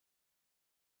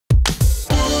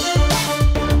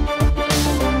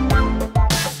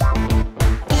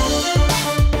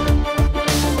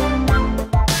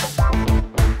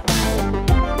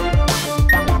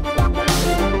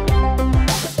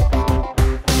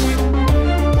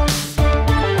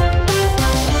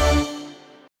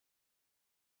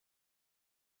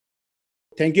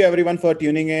Thank you everyone for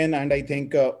tuning in, and I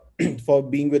think for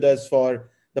being with us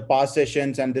for the past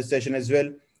sessions and this session as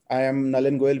well. I am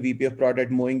Nalin Goel, VP of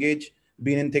Product at MoEngage.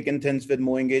 Been in thick and thins with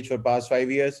MoEngage for past 5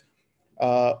 years.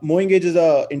 MoEngage is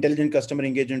a intelligent customer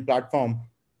engagement platform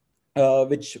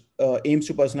which aims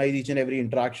to personalize each and every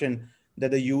interaction that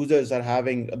the users are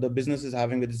having, the business is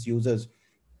having with its users.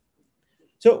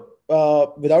 So,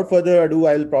 without further ado,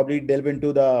 I'll probably delve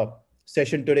into the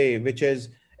session today, which is,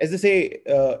 as they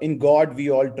say, in God we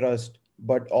all trust,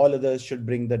 but all others should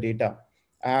bring the data.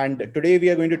 And today we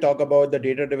are going to talk about the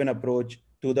data-driven approach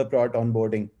to the product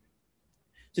onboarding.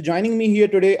 So, joining me here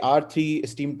today are three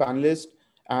esteemed panelists.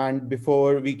 And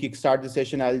before we kickstart the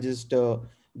session, I'll just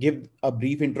give a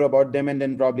brief intro about them, and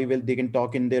then probably they can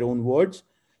talk in their own words.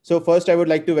 So, first, I would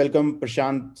like to welcome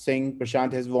Prashant Singh.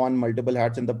 Prashant has worn multiple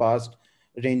hats in the past,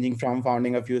 ranging from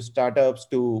founding a few startups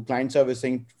to client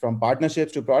servicing, from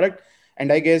partnerships to product.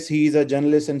 And I guess he's a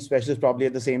journalist and specialist probably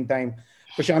at the same time.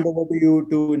 Prashant, over to you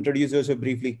to introduce yourself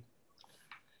briefly.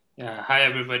 Yeah, hi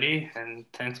everybody, and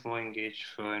thanks MoEngage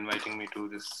for inviting me to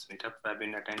this meetup. I've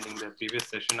been attending the previous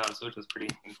session also. It was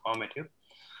pretty informative.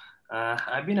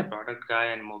 I've been a product guy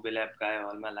and mobile app guy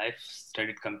all my life.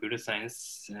 Studied computer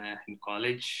science in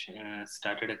college.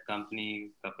 Started a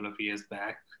company a couple of years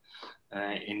back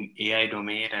in AI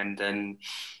domain, and then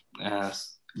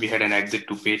we had an exit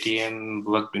to Paytm.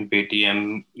 Worked in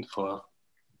Paytm for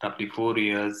roughly 4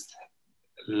 years.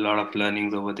 A lot of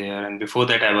learnings over there. And before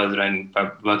that, I was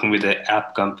working with an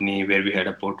app company where we had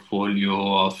a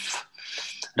portfolio of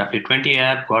roughly 20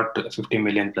 apps, got 50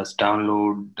 million plus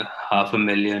download,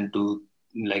 500,000 to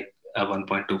like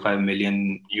 1.25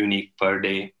 million unique per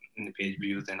day in page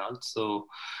views, and also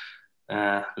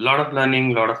a lot of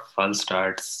learning, a lot of false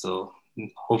starts. So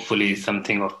hopefully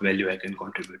something of value I can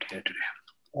contribute here today.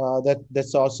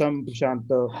 That's awesome, Prashant.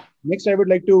 Next, I would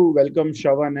like to welcome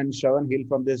Shravan, and Shravan hail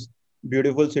from this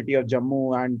beautiful city of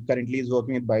Jammu, and currently is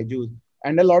working at Byju's.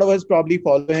 And a lot of us probably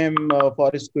follow him for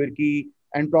his quirky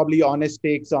and probably honest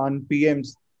takes on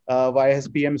PMs via his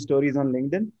PM stories on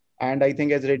LinkedIn. And I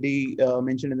think, as Reddy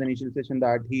mentioned in the initial session,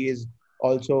 that he is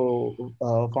also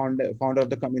founder of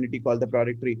the community called the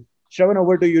Product Tree. Shravan,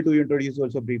 over to you to introduce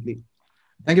also briefly.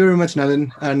 Thank you very much,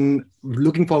 Nalin, and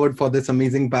looking forward for this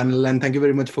amazing panel. And thank you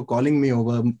very much for calling me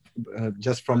over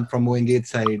just from MoEngage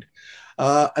side.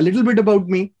 A little bit about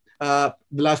me. The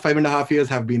last 5.5 years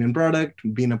have been in product,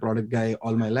 been a product guy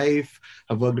all my life.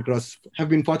 Have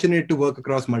been fortunate to work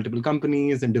across multiple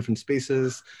companies in different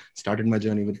spaces. Started my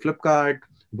journey with Flipkart,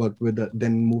 worked with,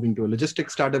 then moving to a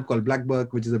logistics startup called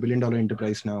Blackbuck, which is a $1 billion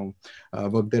enterprise now.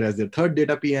 Worked there as their third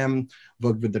data PM,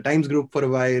 worked with the Times Group for a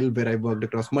while, where I worked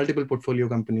across multiple portfolio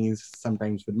companies,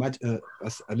 sometimes with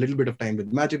a little bit of time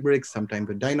with Magic Bricks, sometimes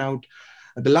with Dineout.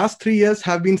 The last 3 years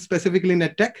have been specifically in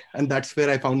tech, and that's where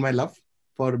I found my love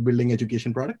for building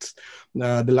education products.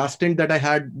 The last stint that I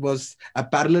had was a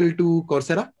parallel to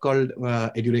Coursera called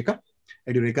Edureka,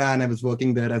 and I was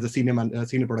working there as a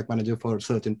senior product manager for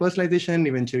search and personalization.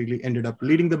 Eventually ended up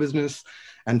leading the business,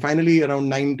 and finally around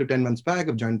 9 to 10 months back,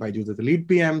 I've joined Byju's as a lead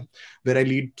PM, where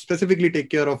I specifically take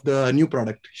care of the new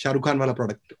product, Shah Rukh Khan wala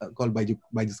product called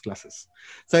Byju's Classes.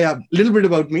 So yeah, a little bit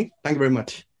about me. Thank you very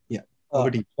much. Yeah, over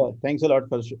to you. Thanks a lot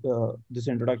for this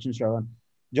introduction, Shravan.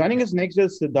 Joining us next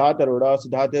is Siddharth Arora.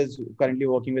 Siddharth is currently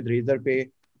working with Razorpay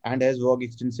and has worked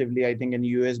extensively, I think, in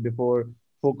US before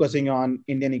focusing on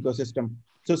Indian ecosystem.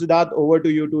 So Siddharth, over to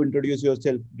you to introduce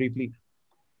yourself briefly.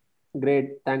 Great.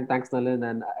 Thanks,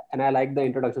 Nalin. And I like the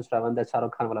introduction, Shravan, that Shah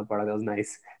Rukh Khan wala product. That was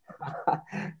nice.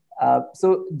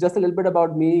 So just a little bit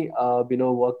about me,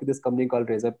 work with this company called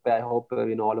Razorpay. I hope,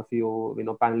 all of you,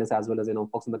 panelists as well as,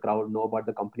 folks in the crowd know about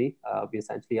the company. We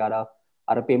essentially are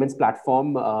a payments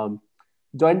platform.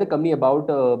 Joined the company about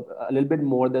a little bit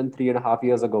more than 3.5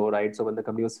 years ago, right? So when the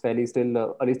company was fairly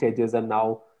still early stages, and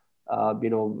now, I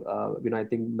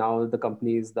think now the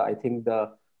company is I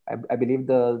believe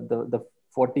the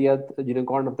 40th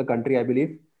unicorn of the country, I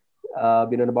believe.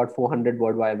 About 400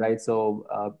 worldwide, right?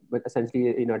 So essentially,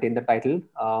 attained the title.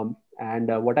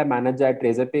 And what I manage at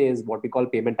Razorpay is what we call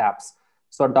payment apps.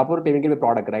 So on top of a payment gateway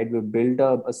product, right, we built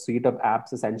a suite of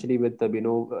apps essentially with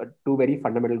two very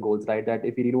fundamental goals, right? That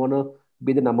if you really want to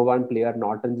be the number one player,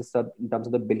 not in just in terms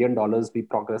of the $1 billion we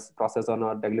process on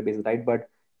a regular basis, right? But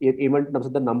even in terms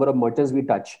of the number of merchants we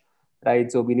touch,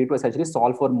 right? So we need to essentially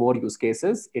solve for more use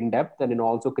cases in depth, and then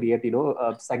also create,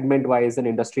 segment-wise and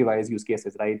industry-wise use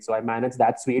cases, right? So I manage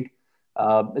that suite.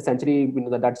 Essentially,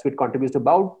 that suite contributes to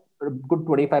about a good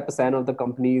 25% of the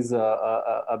company's,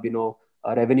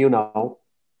 revenue now.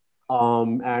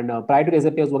 And prior to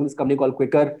Razorpay, I was working with this company called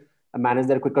Quicker. I managed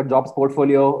their Quicker Jobs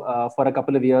portfolio for a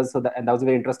couple of years. And that was a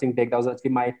very interesting take. That was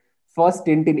actually my first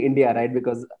stint in India, right?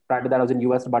 Because prior to that, I was in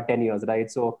US about 10 years, right?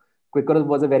 So Quicker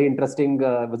was a very interesting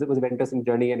was a very interesting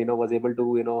journey, and was able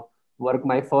to work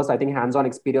my first, I think, hands-on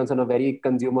experience on a very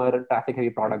consumer traffic heavy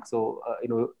product. So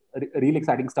really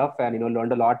exciting stuff, and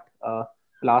learned a lot.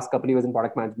 Last couple of years in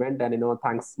product management, and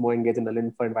thanks MoEngage and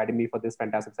Nalin for inviting me for this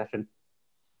fantastic session.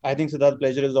 I think Siddharth,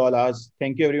 pleasure is all ours.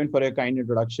 Thank you everyone for your kind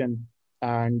introduction.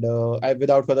 And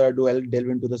without further ado, I'll delve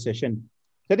into the session.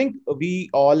 I think we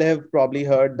all have probably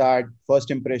heard that first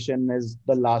impression is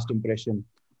the last impression.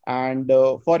 And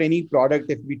for any product,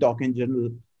 if we talk in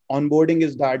general, onboarding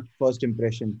is that first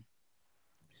impression.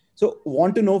 So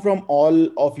want to know from all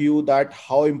of you that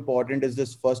how important is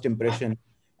this first impression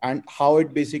and how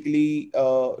it basically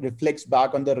reflects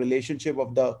back on the relationship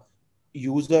of the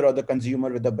user or the consumer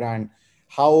with the brand.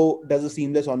 How does a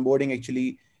seamless onboarding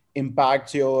actually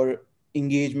impacts your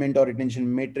engagement or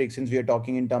retention metrics, since we are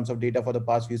talking in terms of data for the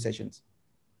past few sessions?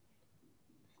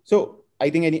 So I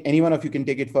think any one of you can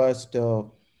take it first.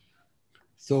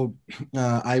 So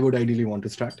I would ideally want to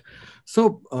start.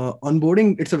 So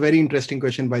onboarding, it's a very interesting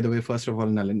question, by the way, first of all,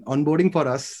 Nalin. Onboarding for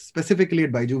us, specifically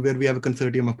at Byju, where we have a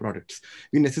consortium of products,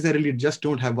 we necessarily just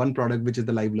don't have one product, which is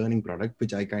the live learning product,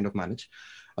 which I kind of manage.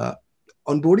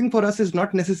 Onboarding for us is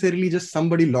not necessarily just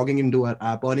somebody logging into our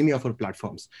app or any of our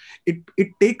platforms. It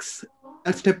takes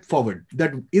a step forward.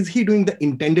 That is he doing the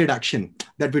intended action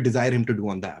that we desire him to do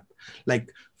on the app?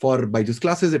 Like for Byju's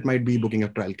classes, it might be booking a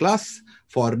trial class.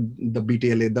 For the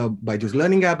BTLA, the Byju's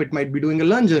learning app, it might be doing a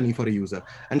learn journey for a user.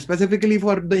 And specifically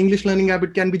for the English learning app,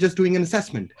 it can be just doing an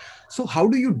assessment. So how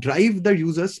do you drive the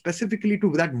user specifically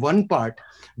to that one part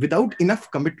without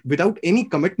any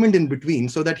commitment in between,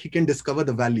 so that he can discover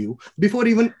the value before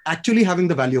even actually having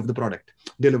the value of the product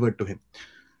delivered to him?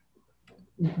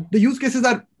 The use cases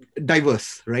are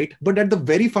diverse, right? But at the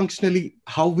very functionally,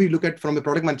 how we look at from a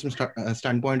product management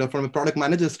standpoint or from a product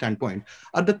manager standpoint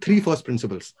are the three first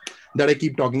principles that I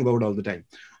keep talking about all the time.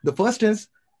 The first is,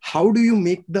 how do you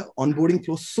make the onboarding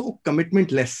flow so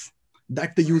commitmentless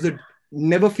that the user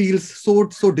never feels so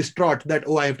distraught that,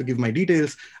 oh, I have to give my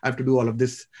details, I have to do all of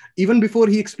this, even before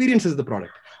he experiences the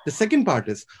product. The second part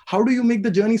is, how do you make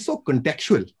the journey so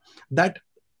contextual that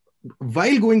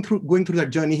while going through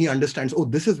that journey, he understands, oh,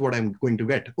 this is what I'm going to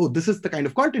get. Oh, this is the kind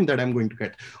of content that I'm going to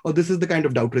get. Or this is the kind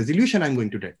of doubt resolution I'm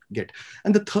going to get.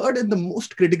 And the third and the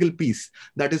most critical piece,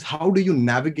 that is, how do you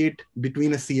navigate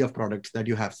between a sea of products that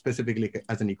you have specifically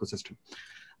as an ecosystem?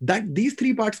 That these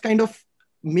three parts kind of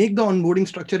make the onboarding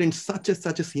structure in such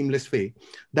a seamless way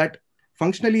that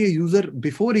functionally a user,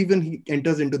 before even he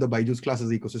enters into the Byju's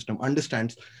classes ecosystem,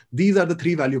 understands these are the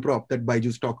three value prop that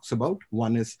Byju's talks about.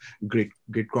 One is great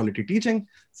quality teaching.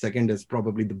 Second is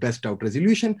probably the best doubt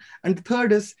resolution. And the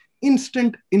third is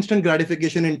instant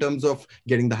gratification in terms of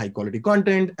getting the high quality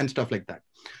content and stuff like that.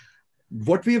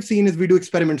 What we have seen is we do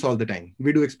experiments all the time.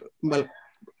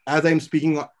 As I'm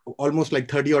speaking, almost like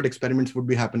 30 odd experiments would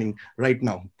be happening right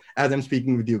now as I'm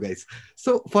speaking with you guys.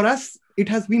 So for us, it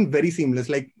has been very seamless.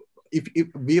 Like,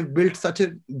 if we have built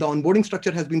the onboarding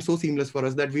structure has been so seamless for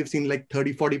us that we've seen like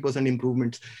 30-40%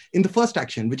 improvements in the first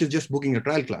action, which is just booking a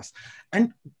trial class.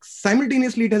 And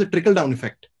simultaneously, it has a trickle down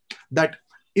effect that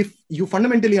if you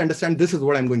fundamentally understand this is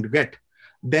what I'm going to get,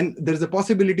 then there's a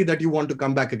possibility that you want to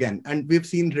come back again. And we've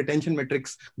seen retention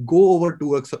metrics go over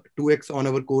 2x on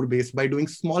our core base by doing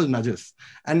small nudges.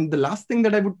 And the last thing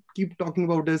that I would keep talking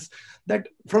about is that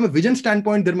from a vision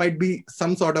standpoint, there might be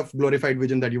some sort of glorified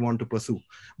vision that you want to pursue.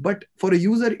 But for a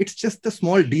user, it's just the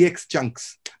small DX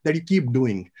chunks that you keep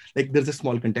doing. Like there's a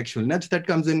small contextual nudge that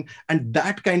comes in, and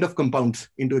that kind of compounds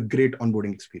into a great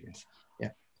onboarding experience. Yeah.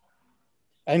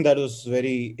 I think that was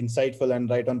very insightful and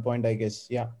right on point, I guess.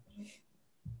 Yeah.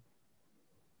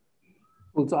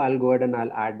 Also, I'll go ahead and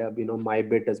I'll add, my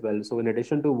bit as well. So in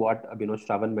addition to what,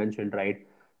 Shravan mentioned, right?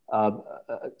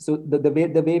 So the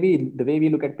way we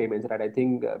look at payments, right? I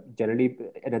think generally,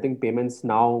 and I think payments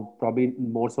now probably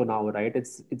more so now, right?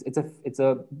 It's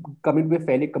a coming to a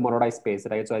fairly commoditized space,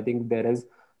 right? So I think there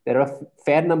are a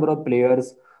fair number of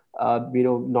players,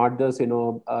 not just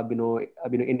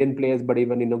Indian players, but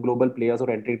even global players who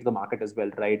are entering to the market as well,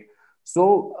 right?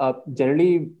 So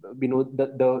generally,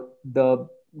 the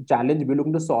challenge we're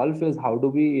looking to solve is how do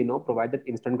we provide that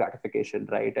instant gratification,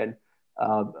 right? And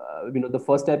the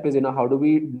first step is how do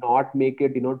we not make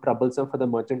it troublesome for the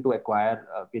merchant to acquire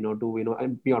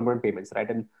and be onboard payments, right?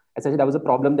 And essentially that was a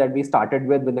problem that we started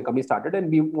with when the company started,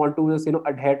 and we want to just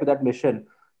adhere to that mission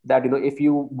that if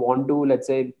you want to, let's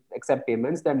say, accept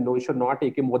payments, then it should not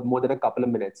take you more than a couple of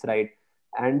minutes, right?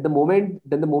 And the moment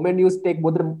you take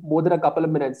more than a couple of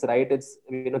minutes, right, it's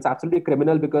it's absolutely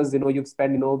criminal, because you've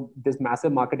spent this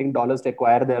massive marketing dollars to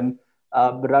acquire them,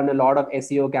 run a lot of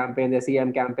SEO campaigns,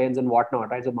 SEM campaigns, and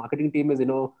whatnot, right? So marketing team is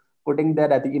putting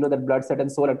that, I think, that blood, sweat,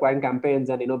 and soul acquiring campaigns,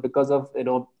 and because of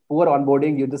poor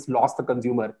onboarding, you just lost the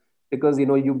consumer, because you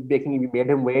made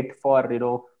him wait for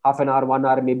half an hour, 1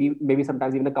 hour, maybe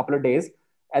sometimes even a couple of days,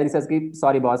 and he says,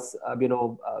 sorry boss,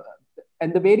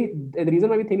 and the reason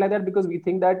why we think like that, because we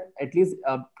think that at least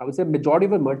I would say majority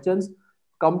of the merchants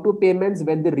come to payments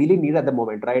when they really need it at the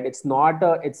moment, right? It's not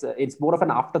it's more of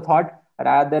an afterthought,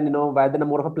 rather than a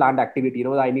more of a planned activity.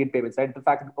 I need payments, right? The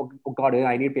fact, oh god,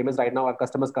 I need payments right now, our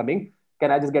customers coming, can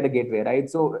I just get a gateway, right?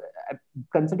 So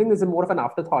considering this is more of an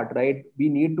afterthought, right, we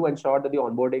need to ensure that the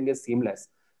onboarding is seamless,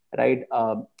 right?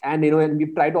 And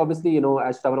we've tried, obviously, as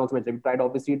Shravan also mentioned, we've tried,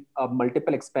 obviously,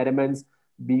 multiple experiments.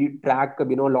 We track a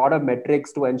lot of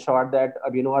metrics to ensure that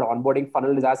our onboarding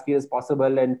funnel is as clear as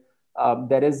possible, and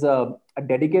there is a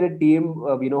dedicated team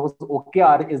whose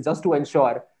OKR is just to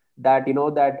ensure that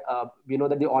that the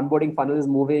onboarding funnel is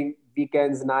moving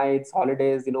weekends, nights,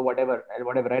 holidays, whatever,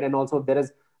 right? And also there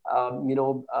is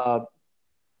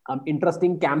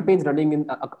interesting campaigns running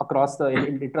across the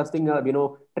interesting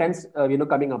trends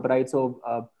coming up, right? So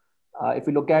if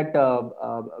you look at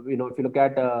with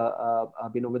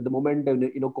the moment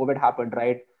COVID happened,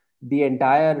 right, the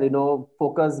entire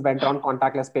focus went on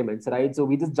contactless payments, right? So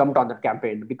we just jumped on that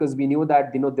campaign because we knew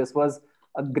that this was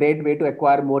a great way to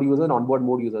acquire more users and onboard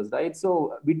more users, right?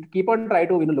 So we keep on trying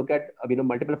to look at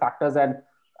multiple factors, and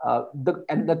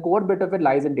the core bit of it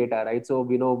lies in data, right? So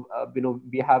we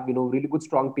have really good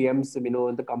strong PMs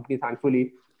in the company,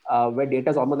 thankfully, where data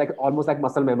is almost like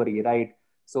muscle memory, right?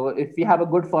 So if we have a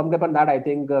good firm grip on that, I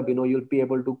think you'll be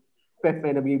able to I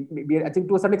think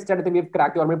to a certain extent, I think we've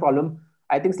cracked the onboarding problem.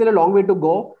 I think still a long way to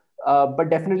go, but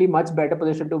definitely much better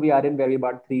position to we are in where we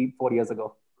about 3-4 years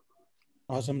ago.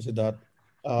 Awesome, Siddharth.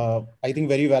 I think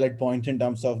very valid points in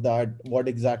terms of that. What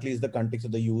exactly is the context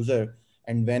of the user,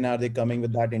 and when are they coming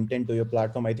with that intent to your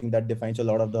platform? I think that defines a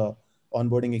lot of the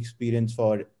onboarding experience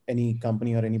for any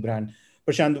company or any brand.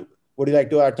 Prashant, would you like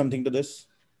to add something to this?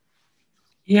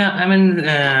 Yeah, I mean,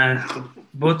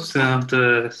 both of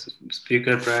the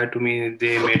speaker prior to me,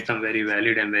 they made some very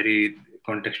valid and very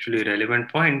contextually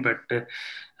relevant point. But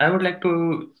I would like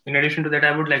to, in addition to that,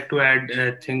 I would like to add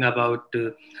a thing about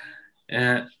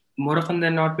more often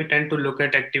than not, we tend to look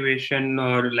at activation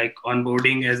or like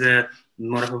onboarding as a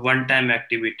more of a one-time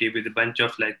activity with a bunch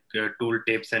of like tool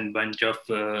tips and bunch of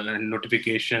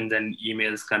notifications and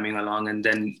emails coming along, and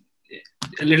then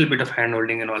a little bit of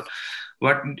handholding and all.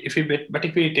 But if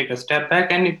we take a step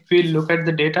back and if we look at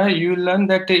the data, you learn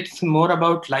that it's more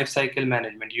about lifecycle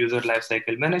management, user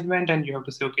lifecycle management, and you have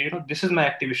to say, okay, this is my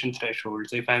activation threshold.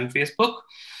 So if I'm Facebook,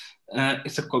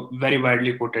 it's a very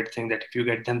widely quoted thing that if you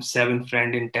get them 7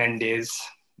 friends in 10 days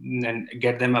and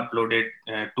get them uploaded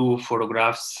 2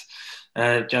 photographs,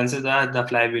 chances are the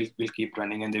fly will keep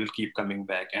running and they will keep coming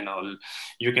back and all.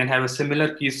 You can have a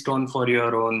similar keystone for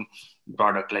your own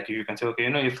product. Like you can say, okay,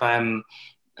 if I'm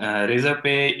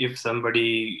Razorpay, if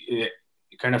somebody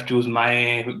kind of choose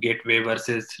my gateway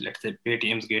versus, let's say,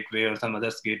 Paytm's gateway or some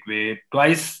other's gateway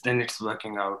twice, then it's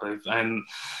working out. Or if I'm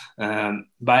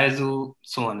Baizu,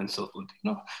 so on and so forth.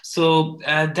 So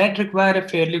that require a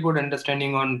fairly good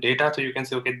understanding on data. So you can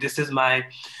say, okay, this is my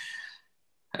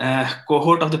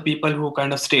cohort of the people who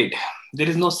kind of stayed. There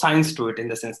is no science to it, in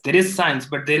the sense there is science,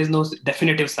 but there is no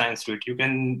definitive science to it. You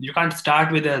can't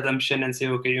start with the assumption and say,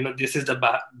 okay, this is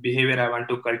the behavior I want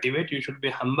to cultivate. You should be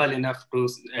humble enough to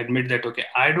admit that, okay,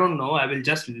 I don't know. I will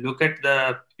just look at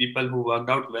the people who worked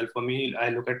out well for me. I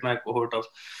look at my cohort of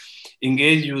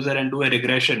engaged user and do a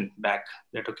regression back.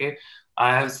 That, okay,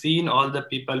 I have seen all the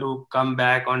people who come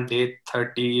back on day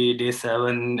 30, day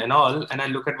 7 and all, and I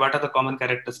look at what are the common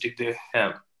characteristics they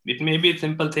have. It may be a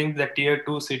simple thing that tier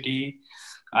 2 city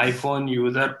iPhone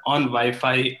user on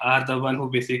Wi-Fi are the one who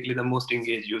basically the most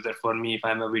engaged user for me if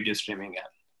I'm a video streaming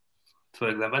app, for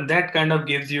example. And that kind of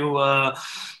gives you a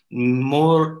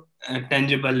more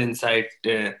tangible insight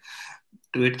to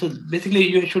it. So basically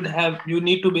you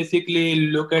need to basically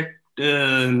look at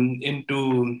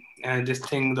into this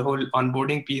thing, the whole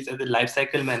onboarding piece as a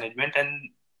lifecycle management. And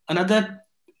another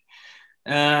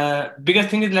biggest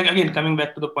thing is, like, again, coming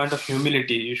back to the point of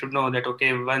humility. You should know that,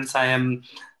 okay, once I am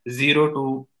 0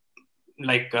 to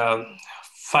like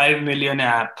 5 million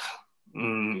app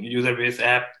user base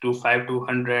app to 5 to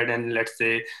 100 and let's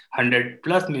say 100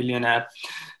 plus million app,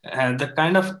 the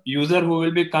kind of user who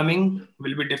will be coming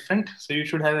will be different. So you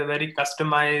should have a very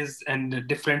customized and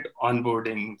different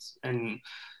onboardings. And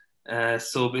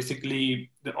so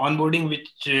basically the onboarding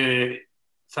which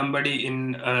somebody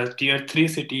in a tier 3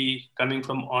 city coming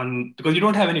from because you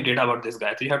don't have any data about this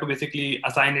guy, so you have to basically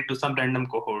assign it to some random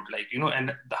cohort, like,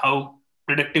 and how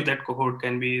predictive that cohort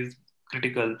can be is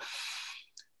critical.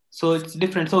 So it's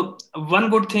different. So one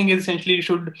good thing is essentially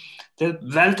the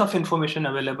wealth of information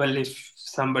available if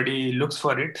somebody looks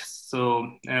for it.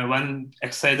 So one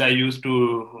exercise I used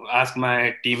to ask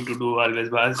my team to do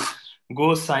always was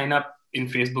go sign up in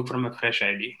Facebook from a fresh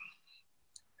ID.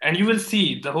 And you will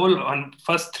see the whole on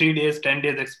first 3 days, 10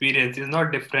 days experience is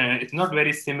not different. It's not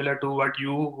very similar to what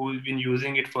you who's been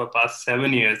using it for past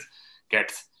 7 years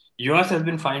gets. Yours has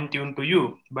been fine tuned to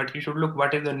you, but you should look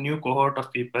what is the new cohort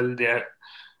of people they are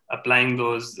applying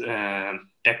those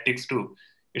tactics to.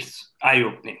 It's eye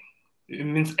opening. It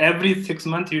means every 6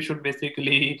 months you should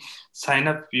basically sign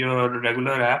up your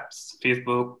regular apps,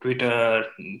 Facebook, Twitter,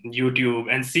 YouTube,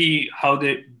 and see how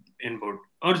they input.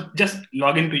 Or just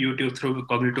log into YouTube through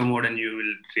cognitive mode and you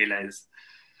will realize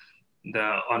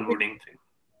the onboarding thing.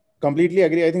 Completely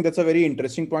agree. I think that's a very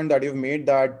interesting point that you've made,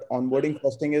 that onboarding,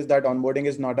 first thing is that onboarding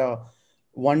is not a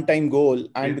one-time goal.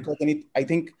 And because I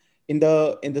think in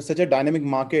the such a dynamic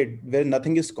market where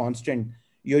nothing is constant,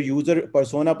 your user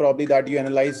persona probably that you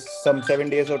analyze some 7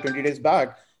 days or 20 days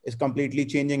back is completely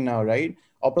changing now, right?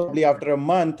 Or probably after a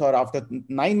month or after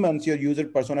 9 months, your user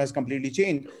persona has completely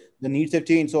changed. The needs have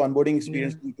changed. So onboarding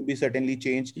experience need to be certainly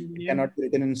changed. It cannot be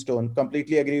written in stone.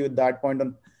 Completely agree with that point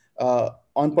on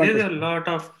point. There's a lot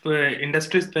of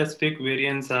industry specific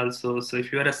variants also. So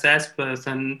if you are a SaaS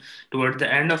person, towards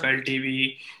the end of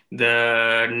LTV,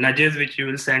 the nudges which you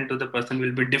will send to the person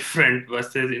will be different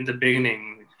versus in the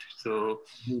beginning. So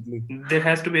there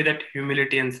has to be that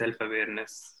humility and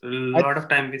self-awareness. A lot of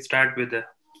time we start with a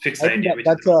fixed idea.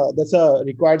 That's a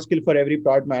required skill for every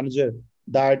product manager,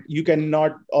 that you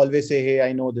cannot always say, hey,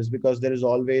 I know this, because there is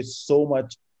always so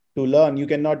much to learn. You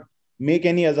cannot make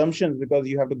any assumptions because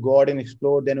you have to go out and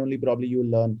explore, then only probably you will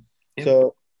learn. Yep.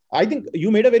 So I think you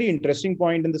made a very interesting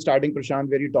point in the starting, Prashant,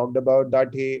 where you talked about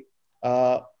that, hey,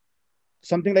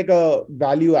 something like a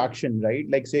value action, right?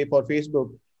 Like say for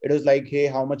Facebook, it is like, hey,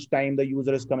 how much time the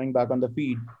user is coming back on the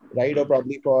feed, right? Or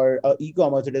probably for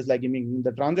e-commerce, it is like giving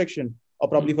the transaction, or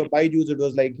probably for BYJU'S, it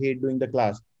was like, hey, doing the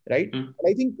class, right? But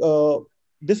I think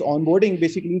this onboarding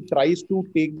basically tries to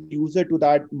take the user to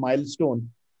that milestone.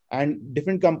 And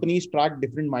different companies track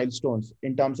different milestones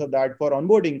in terms of that. For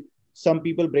onboarding, some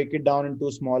people break it down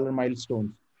into smaller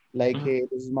milestones, like, hey,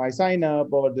 this is my sign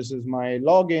up, or this is my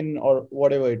login, or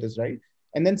whatever it is, right?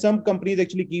 And then some companies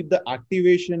actually keep the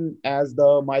activation as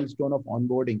the milestone of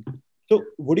onboarding. So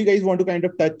would you guys want to kind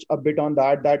of touch a bit on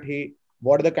that, hey,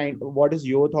 what is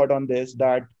your thought on this,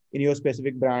 that in your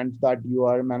specific brands that you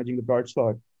are managing the products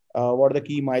for, what are the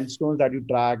key milestones that you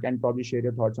track, and probably share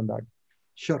your thoughts on that?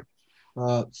 Sure.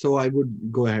 So I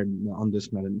would go ahead on this,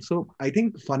 Nalin. So I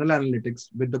think funnel analytics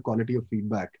with the quality of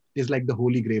feedback is like the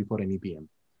holy grail for any PM.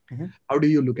 How do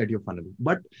you look at your funnel?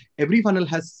 But every funnel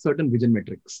has certain vision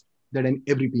metrics that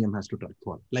every PM has to track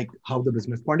for, like how the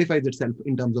business quantifies itself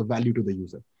in terms of value to the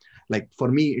user. Like for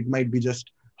me, it might be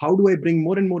just, how do I bring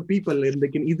more and more people and they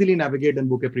can easily navigate and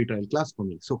book a free trial class for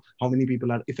me? So how many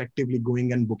people are effectively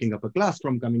going and booking up a class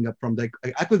from coming up from the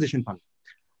acquisition funnel?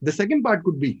 The second part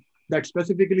could be that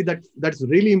specifically that's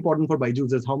really important for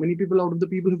BYJU'S is how many people out of the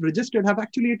people who've registered have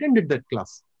actually attended that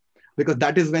class, because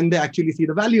that is when they actually see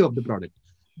the value of the product.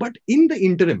 But in the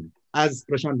interim, as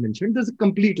Prashant mentioned, there's a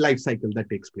complete life cycle that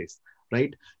takes place,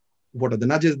 right? What are the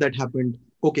nudges that happened?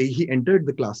 Okay, he entered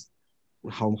the class.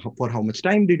 For how much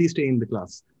time did he stay in the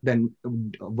class? Then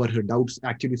were her doubts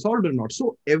actually solved or not?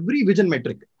 So every vision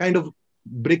metric kind of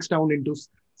breaks down into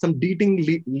some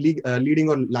leading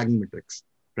or lagging metrics,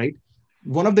 right?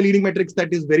 One of the leading metrics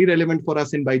that is very relevant for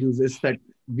us in BYJU'S is that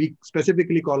we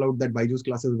specifically call out that BYJU'S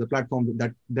classes is a platform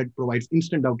that provides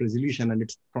instant doubt resolution, and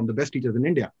it's from the best teachers in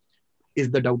India. Is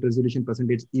the doubt resolution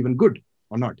percentage even good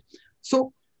or not?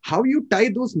 So how you tie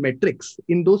those metrics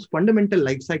in those fundamental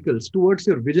life cycles towards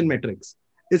your vision metrics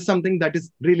is something that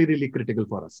is really, really critical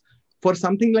for us. For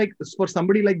somebody like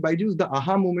BYJU'S, the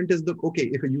aha moment is okay,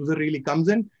 if a user really comes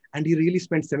in and he really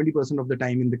spends 70% of the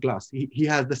time in the class, he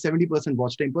has the 70%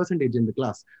 watch time percentage in the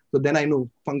class. So then I know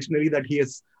functionally that he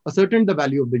has ascertained the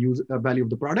value of the user, value of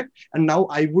the product. And now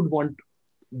I would want,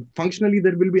 functionally,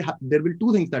 there will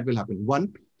two things that will happen.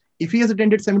 One, if he has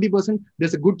attended 70%,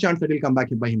 there's a good chance that he'll come back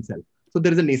by himself. So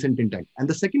there is a nascent intent. And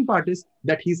the second part is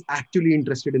that he's actually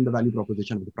interested in the value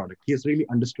proposition of the product. He has really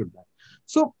understood that.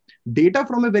 So data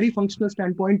from a very functional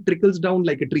standpoint trickles down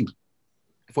like a tree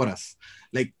for us.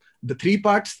 Like the three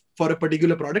parts for a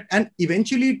particular product, and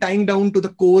eventually tying down to the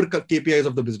core KPIs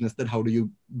of the business, that how do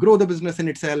you grow the business in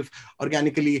itself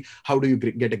organically? How do you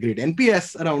get a great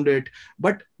NPS around it?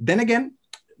 But then again,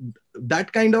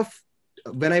 that kind of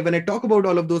when I talk about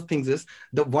all of those things is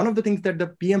one of the things that the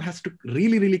PM has to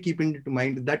really keep into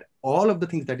mind, that all of the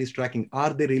things that he's tracking,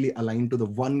 are they really aligned to the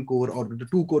one core or the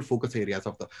two core focus areas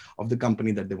of the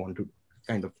company that they want to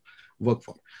kind of work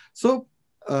for. So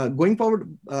going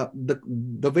forward,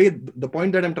 the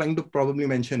point that I'm trying to probably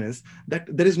mention is that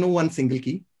there is no one single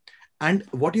key. And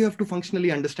what you have to functionally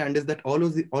understand is that all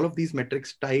of these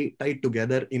metrics tie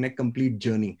together in a complete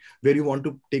journey where you want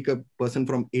to take a person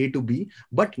from A to B,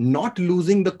 but not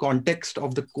losing the context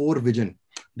of the core vision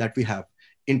that we have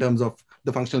in terms of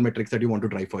the functional metrics that you want to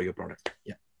drive for your product.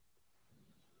 Yeah.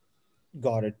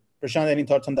 Got it. Prashant, any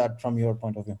thoughts on that from your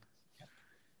point of view?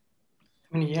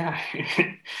 I mean, yeah,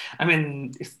 I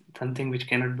mean, it's something which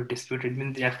cannot be disputed. I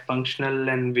mean, yeah, functional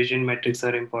and vision metrics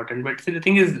are important, but see, the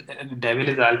thing is, the devil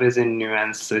is always in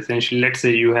nuance. So essentially, let's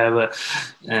say you have a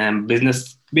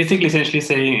business, basically, essentially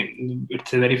saying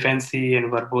it's a very fancy and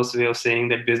verbose way of saying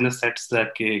that business sets the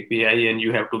KPI and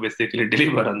you have to basically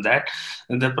deliver on that.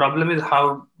 And the problem is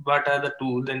what are the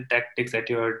tools and tactics at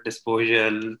your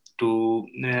disposal to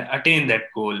attain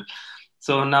that goal?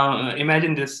 So now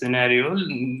imagine this scenario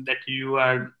that you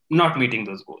are not meeting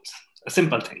those goals. A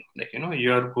simple thing, like,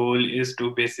 your goal is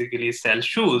to basically sell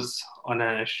shoes on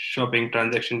a shopping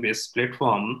transaction based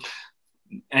platform.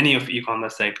 Any of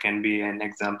e-commerce site can be an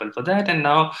example for that. And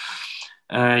now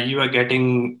you are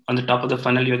getting on the top of the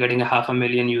funnel, you're getting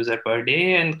 500,000 user per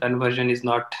day and conversion is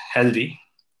not healthy.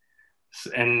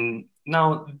 And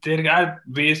now there are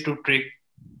ways to trick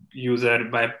user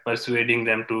by persuading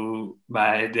them to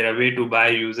buy. There are way to buy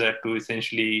user to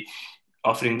essentially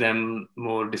offering them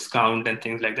more discount and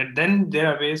things like that. Then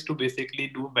there are ways to basically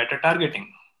do better targeting,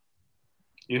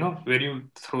 where you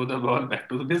throw the ball back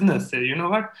to the business. Say, you know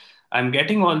what, I'm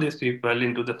getting all these people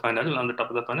into the funnel, on the top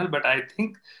of the funnel, but I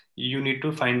think you need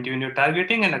to fine tune your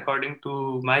targeting. And according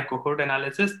to my cohort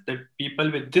analysis, the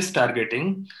people with this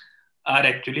targeting are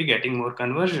actually getting more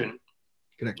conversion.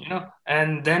 Correct.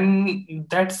 And then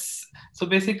that's, so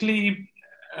basically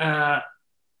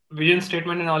vision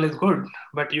statement and all is good,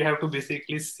 but you have to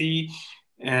basically see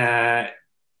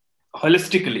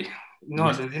holistically.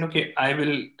 Yes. Okay, I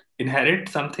will inherit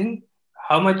something.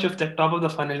 How much of the top of the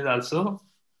funnel is also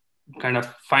kind of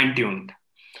fine-tuned?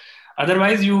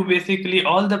 Otherwise, you basically,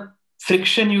 all the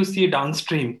friction you see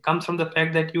downstream comes from the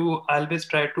fact that you always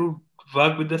try to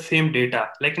work with the same data.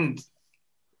 Like in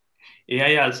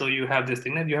AI also, you have this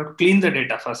thing that you have to clean the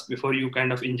data first before you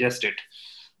kind of ingest it.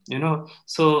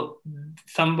 So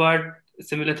somewhat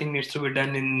similar thing needs to be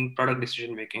done in product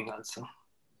decision making also.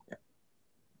 Yeah.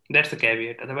 That's the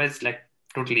caveat. Otherwise, like,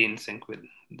 totally in sync with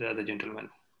the other gentleman.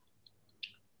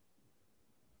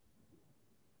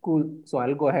 Cool. So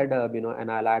I'll go ahead,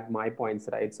 and I'll add my points,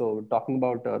 right? So talking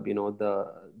about,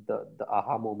 the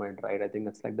aha moment, right? I think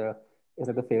that's like it's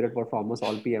like the favorite word for almost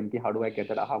all PMP. How do I get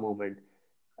that aha moment?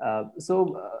 A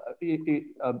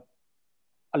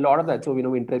lot of that. So,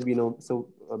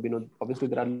 obviously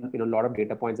there are, a lot of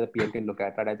data points that PM can look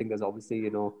at, right? I think there's obviously,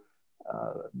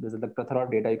 there's a plethora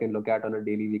of data you can look at on a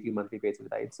daily, weekly, monthly basis,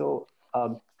 right? So,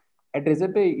 at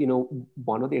Rezepe,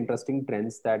 one of the interesting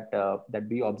trends that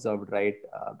we observed, right,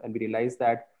 and we realized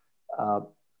that a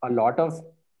lot of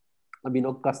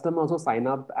customers who sign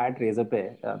up at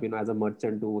Rezepe, as a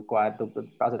merchant to acquire to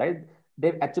process, right,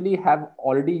 they actually have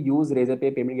already used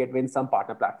Rezepe payment gateway in some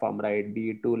partner platform, right?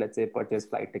 Be it to, let's say, purchase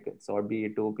flight tickets, or be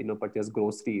it to purchase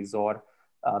groceries, or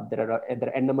there are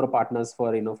n number of partners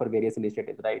for for various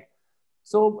initiatives, right?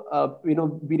 So we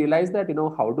realized that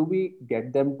how do we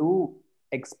get them to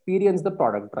experience the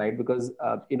product, right? Because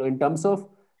in terms of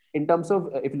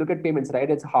if you look at payments,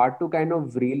 right, it's hard to kind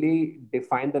of really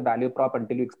define the value prop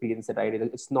until you experience it, right?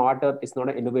 It's not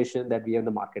an innovation that we have in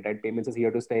the market, right? Payments is here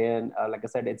to stay, and like I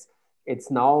said,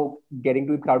 it's now getting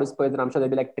to crowded space, and I'm sure there'll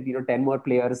be like 10 more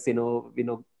players that will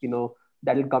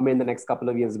come in the next couple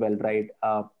of years as well, right?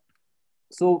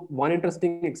 So one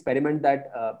interesting experiment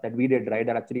that we did, right,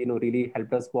 that actually really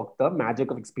helped us work the magic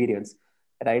of experience,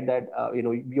 right? That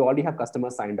we already have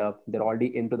customers signed up, they're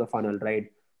already into the funnel,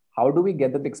 right? How do we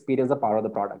get them to experience the power of the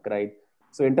product, right?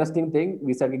 So interesting thing,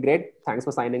 we said, great, thanks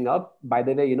for signing up. By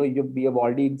the way, we have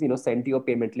already sent you a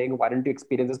payment link. Why don't you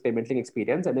experience this payment link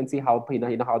experience and then see how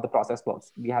how the process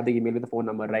works? We have the email with the phone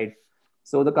number, right?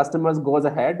 So the customers goes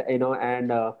ahead, and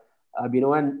and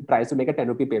tries to make a 10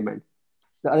 rupee payment.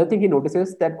 The other thing he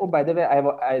notices that, oh, by the way,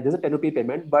 there's a 10 rupee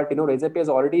payment, but Rezepe has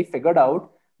already figured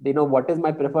out, what is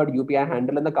my preferred UPI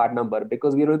handle and the card number,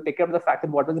 because we will pick up the fact that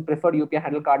what was the preferred UPI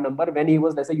handle card number when he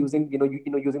was, let's say, using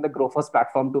using the Grofers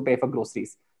platform to pay for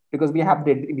groceries, because we have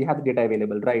the data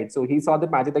available, right? So he saw the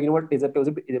magic that Rezepe was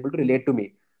able to relate to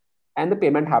me, and the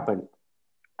payment happened.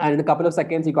 And in a couple of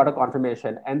seconds you got a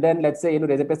confirmation. And then let's say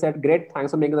Rezepe said, great,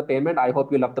 thanks for making the payment, I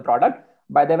hope you love the product.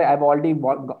 By the way, I've already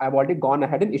gone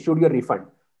ahead and issued your refund.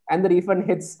 And the refund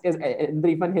hits his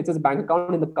bank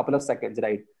account in a couple of seconds,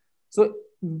 right? So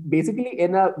basically,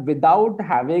 without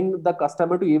having the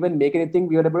customer to even make anything,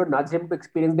 we were able to nudge him to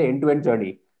experience the end-to-end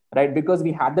journey, right? Because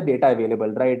we had the data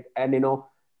available, right?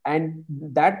 And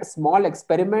that small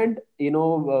experiment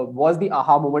was the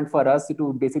aha moment for us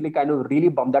to basically kind of really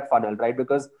bump that funnel, right?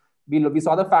 Because we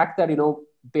saw the fact that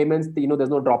payments, there's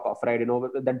no drop off, right?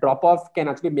 That drop off can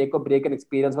actually make or break an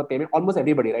experience for payment, almost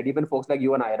everybody, right? Even folks like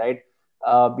you and I, right?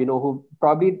 Who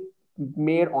probably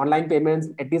made online payments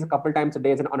at least a couple times a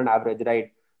day on an average,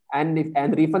 right? And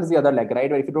refunds the other leg,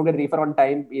 right? Or if you don't get refund on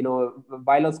time,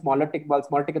 while small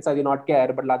ticket size you not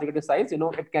care, but larger ticket size,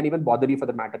 it can even bother you for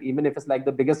the matter, even if it's like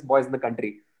the biggest boys in the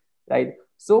country, right?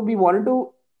 So we wanted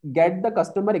to get the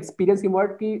customer experience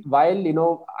reward key,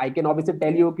 while I can obviously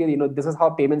tell you, okay, this is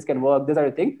how payments can work, this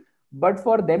everything, but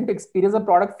for them to experience the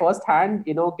product firsthand,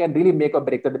 can really make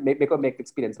the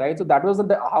experience, right? So that was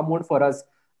the aha mode for us,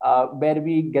 where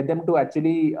we get them to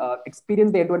actually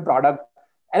experience the end-to-end product.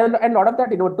 And a lot of that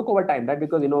took over time, right?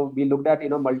 Because we looked at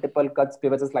multiple cuts,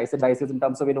 pivots, and slices, dices in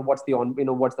terms of what's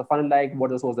the funnel like,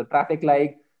 what's the source of traffic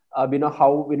like,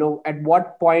 how at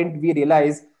what point we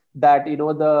realize that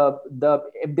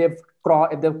if they've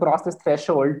crossed this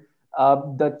threshold,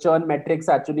 the churn metrics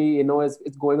actually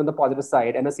is going on the positive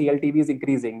side, and the CLTV is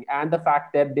increasing, and the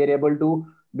fact that we're able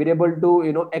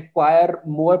to acquire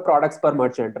more products per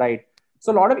merchant, right?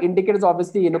 So a lot of indicators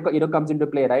obviously comes into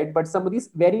play, right? But some of these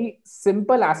very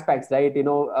simple aspects, right?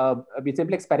 We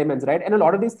simple experiments, right? And a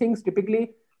lot of these things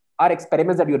typically are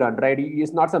experiments that you run, right?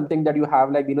 It's not something that you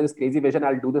have like this crazy vision,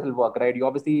 I'll do this, will work, right? You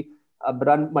obviously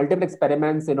run multiple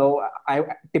experiments. I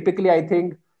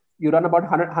think you run about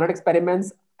 100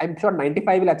 experiments. I'm sure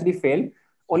 95 will actually fail.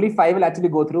 Only 5 will actually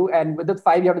go through, and with the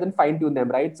 5 you have to then fine tune them,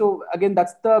 right? So again,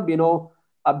 that's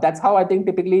how I think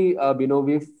typically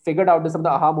we've figured out some of the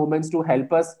aha moments to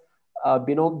help us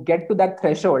get to that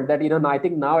threshold that I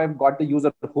think now I've got the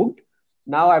user hooked.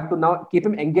 Now I have to now keep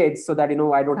him engaged so that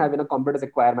I don't have competitors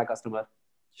acquire my customer.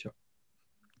 Sure.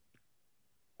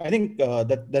 I think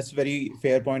that's very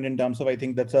fair point in terms of, I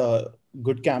think that's a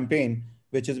good campaign,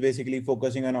 which is basically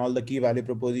focusing on all the key value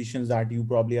propositions that you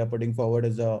probably are putting forward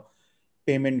as a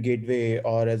payment gateway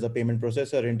or as a payment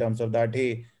processor, in terms of that,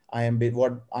 hey,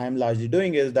 what I am largely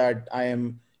doing is that I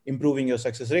am improving your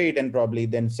success rate, and probably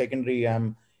then secondary,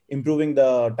 I'm improving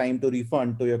the time to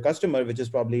refund to your customer, which is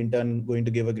probably in turn going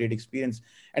to give a great experience.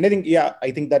 And I think, yeah,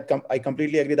 I think that I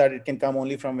completely agree that it can come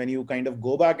only from when you kind of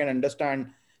go back and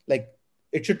understand, like,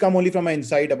 it should come only from an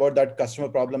insight about that customer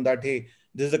problem, that, hey,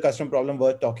 this is a customer problem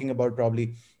worth talking about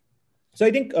probably. So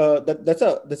I think that's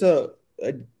a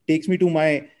it takes me to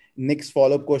my next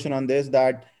follow-up question on this,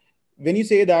 that when you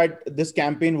say that this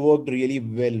campaign worked really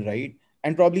well, right?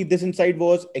 And probably this insight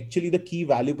was actually the key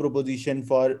value proposition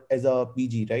for as a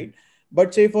PG, right?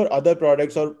 But say for other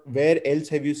products, or where else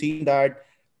have you seen that?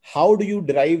 How do you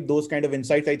derive those kind of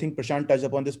insights? I think Prashant touched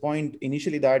upon this point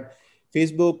initially, that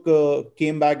Facebook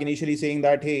came back initially saying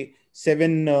that, hey,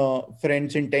 7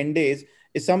 friends in 10 days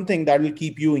is something that will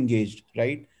keep you engaged,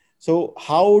 right? So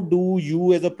how do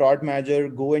you as a product manager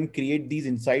go and create these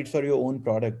insights for your own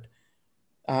product?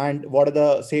 And what are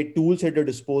the, say, tools at your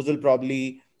disposal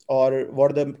probably, or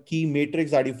what are the key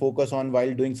metrics that you focus on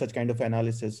while doing such kind of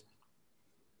analysis?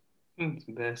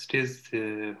 Best is,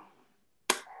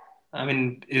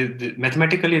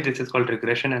 mathematically, this is called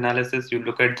regression analysis. You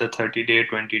look at the 30-day,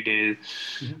 20 days,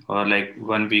 or like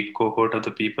 1 week cohort of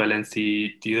the people and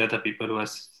see these are the people who are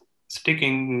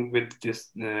sticking with this,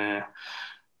 with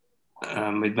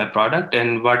my product,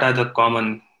 and what are the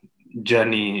common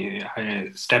journey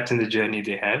steps in the journey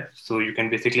they have. So you can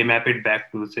basically map it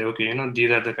back to say, okay,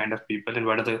 these are the kind of people, and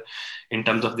what are the, in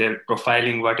terms of their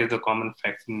profiling, what is the common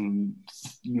facts,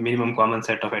 minimum common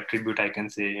set of attribute, I can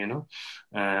say,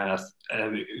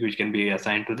 which can be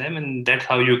assigned to them. And that's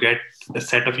how you get a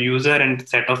set of user and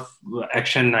set of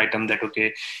action item, that,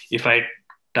 okay, if I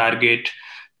target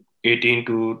 18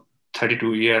 to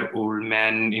 32-year-old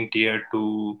man in tier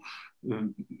 2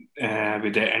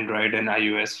 with an Android and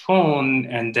iOS phone,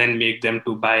 and then make them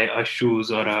to buy a shoes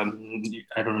or a,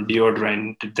 I don't know,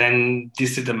 deodorant, then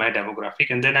this is my demographic,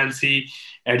 and then I'll see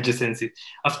adjacencies.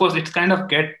 Of course, it's kind of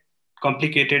get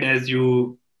complicated as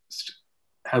you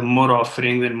have more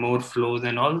offerings and more flows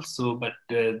and also, but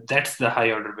that's the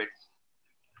high order bit.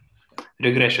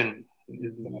 Regression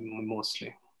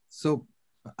mostly. So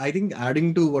I think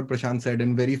adding to what Prashant said,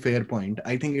 and very fair point,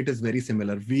 I think it is very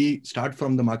similar. We start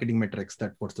from the marketing metrics,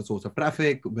 that what's the source of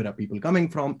traffic, where are people coming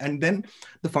from, and then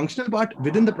the functional part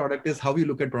within the product is how you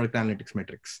look at product analytics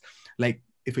metrics. Like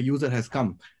if a user has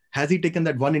come, has he taken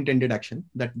that one intended action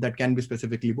that can be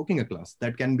specifically booking a class,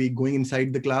 that can be going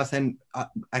inside the class and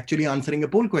actually answering a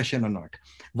poll question or not?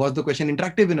 Was the question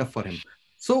interactive enough for him?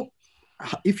 So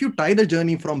if you tie the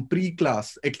journey from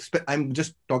pre-class, I'm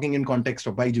just talking in context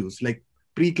of Byju's, like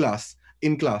pre-class,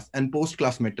 in-class, and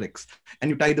post-class metrics, and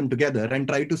you tie them together and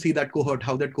try to see that cohort,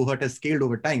 how that cohort has scaled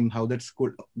over time, how that's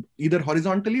either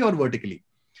horizontally or vertically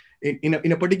in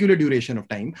a particular duration of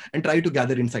time, and try to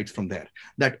gather insights from there.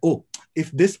 That, oh, if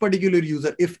this particular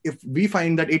user, if we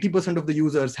find that 80% of the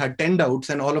users had 10 doubts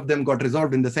and all of them got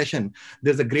resolved in the session,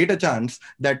 there's a greater chance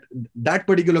that that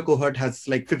particular cohort has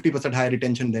like 50% higher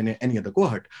retention than any other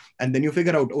cohort. And then you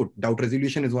figure out, oh, doubt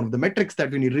resolution is one of the metrics that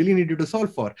we really need you to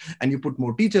solve for. And you put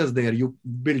more teachers there, you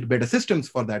build better systems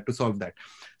for that to solve that.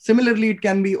 Similarly, it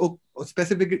can be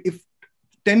specific if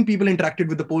 10 people interacted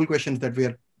with the poll questions that we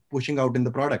are pushing out in the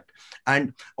product,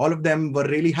 and all of them were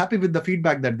really happy with the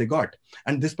feedback that they got,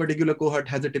 and this particular cohort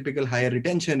has a typical higher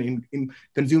retention in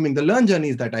consuming the learn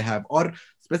journeys that I have, or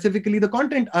specifically the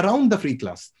content around the free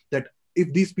class, that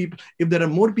if there are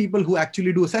more people who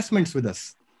actually do assessments with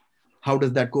us, how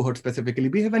does that cohort specifically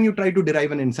behave? And you try to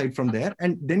derive an insight from there,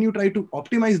 and then you try to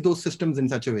optimize those systems in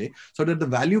such a way so that the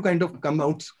value kind of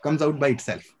comes out by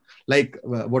itself. Like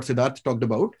what Siddharth talked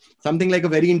about, something like a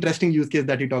very interesting use case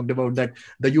that he talked about, that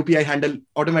the UPI handle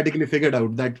automatically figured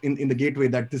out that in the gateway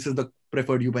that this is the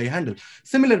preferred UPI handle.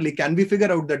 Similarly, can we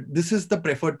figure out that this is the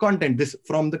preferred content, this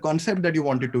from the concept that you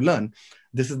wanted to learn,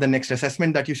 this is the next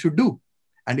assessment that you should do.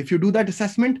 And if you do that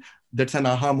assessment, that's an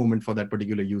aha moment for that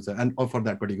particular user or for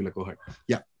that particular cohort.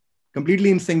 Yeah, completely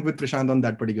in sync with Prashant on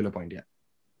that particular point. Yeah.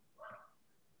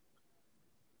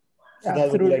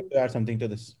 Siddharth, would you like to add something to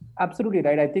this? Absolutely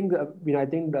right. I think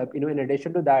in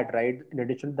addition to that, right? In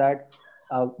addition to that,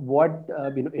 what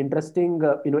interesting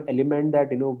element that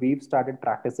we've started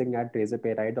practicing at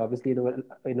Razorpay, right? Obviously,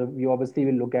 you obviously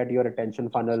will look at your attention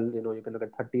funnel. You can look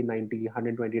at 30, 90,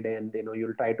 120 day, and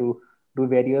you'll try to do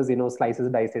various slices,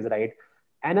 dices, right?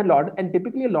 And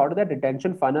typically a lot of that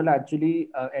retention funnel actually,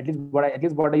 at least what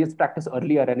I used to practice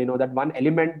earlier, and that one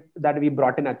element that we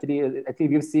brought in actually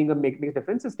we've seen a makes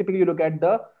difference is typically you look at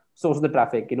the source of the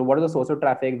traffic. What are the source of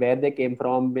traffic, where they came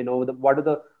from,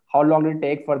 how long did it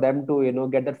take for them to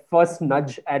get that first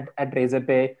nudge at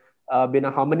Razorpay,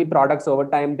 how many products over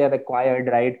time they've acquired,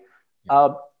 right?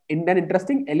 In an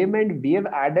interesting element we have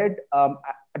added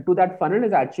to that funnel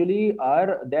is actually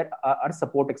our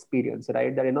support experience,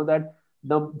 right? That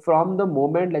from the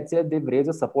moment, let's say they've raised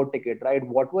a support ticket, right?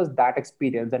 What was that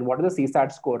experience and what is the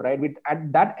CSAT score, right?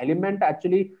 At that element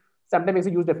actually sometimes makes a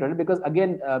huge difference, because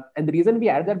again, and the reason we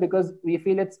add that because we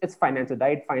feel it's finances,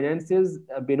 right? Finances,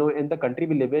 in the country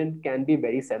we live in can be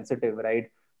very sensitive, right?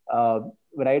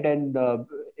 Right. And,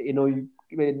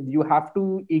 you have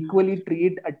to equally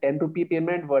treat a 10 rupee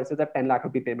payment versus a 10 lakh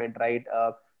rupee payment, right?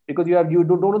 Because you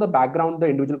don't know the background the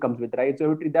individual comes with, right?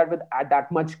 So you treat that with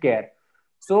that much care.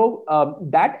 So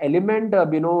that element,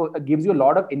 gives you a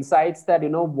lot of insights that,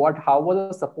 how was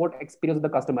the support experience of the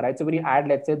customer, right? So when you add,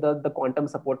 let's say the quantum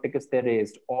support tickets they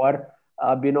raised, or,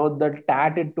 the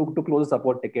TAT it took to close a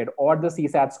support ticket, or the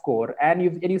CSAT score, and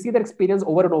you see that experience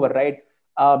over and over, right?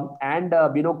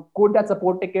 Could that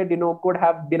support ticket, could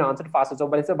have been answered faster? So,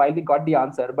 but it's while we got the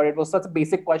answer, but it was such a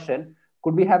basic question.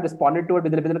 Could we have responded to it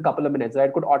within a couple of minutes,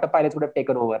 right? Could autopilots would have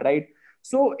taken over, right?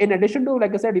 So in addition to,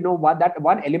 like I said, that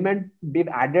one element we've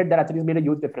added that actually has made a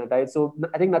huge difference, right? So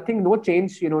I think no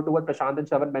change, to what Prashant and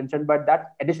Shravan mentioned, but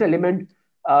that additional element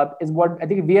is what I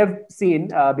think we have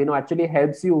seen, actually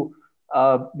helps you,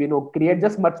 create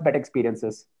just much better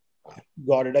experiences.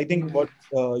 Got it. I think what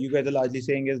you guys are largely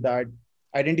saying is that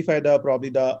identify probably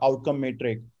the outcome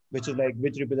metric, which is like,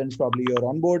 which represents probably your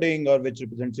onboarding, or which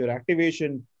represents your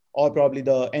activation, or probably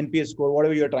the NPS score,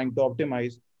 whatever you're trying to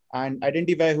optimize, and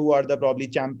identify who are the probably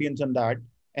champions on that,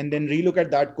 and then relook at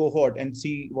that cohort and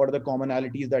see what are the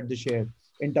commonalities that they share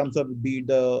in terms of be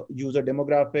the user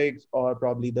demographics, or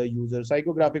probably the user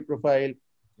psychographic profile,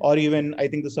 or even I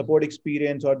think the support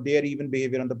experience, or their even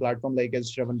behavior on the platform, like as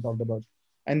Shravan talked about.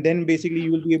 And then basically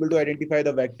you will be able to identify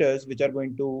the vectors which are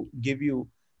going to give you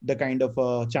the kind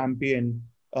of champion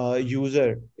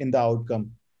user in the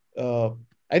outcome.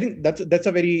 I think that's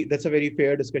a very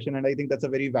fair discussion, and I think that's a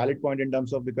very valid point in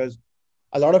terms of, because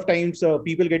a lot of times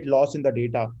people get lost in the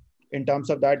data in terms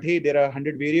of that, hey, there are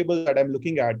 100 variables that I'm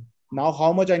looking at now,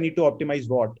 how much I need to optimize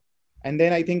what. And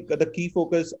then I think the key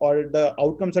focus or the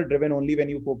outcomes are driven only when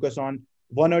you focus on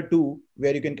one or two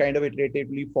where you can kind of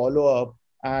iteratively follow up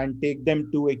and take them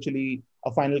to actually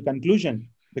a final conclusion.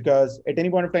 Because at any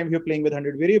point of time, if you're playing with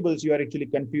 100 variables, you are actually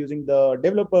confusing the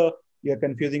developer, you're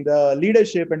confusing the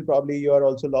leadership, and probably you are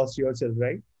also lost yourself,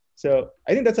 right? So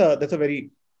I think that's a very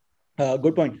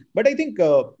good point. But I think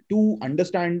to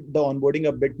understand the onboarding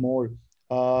a bit more,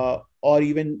 or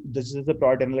even this is the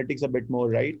product analytics a bit more,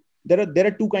 right? There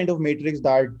are two kind of metrics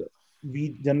that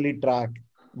we generally track.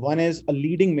 One is a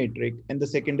leading metric, and the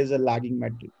second is a lagging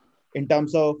metric. In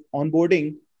terms of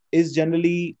onboarding, is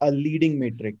generally a leading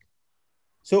metric.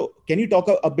 So can you talk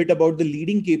a bit about the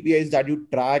leading KPIs that you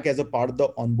track as a part of the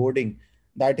onboarding?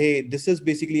 That, hey, this is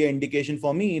basically an indication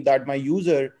for me that my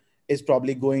user is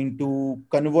probably going to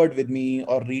convert with me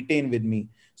or retain with me.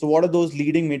 So what are those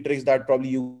leading metrics that probably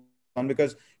you guys focus on?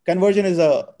 Because conversion is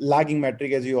a lagging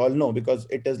metric, as you all know, because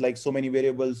it is like so many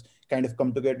variables kind of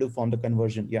come together to form the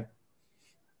conversion. Yeah.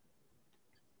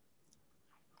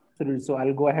 So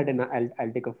I'll go ahead and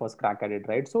I'll take a first crack at it,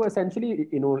 right? So essentially,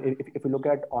 if you look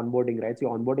at onboarding, right? So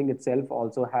onboarding itself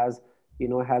also has,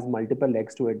 has multiple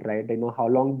legs to it, right? How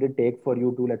long did it take for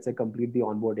you to, let's say, complete the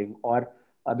onboarding, or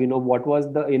what was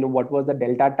the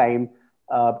delta time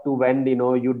to when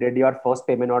you did your first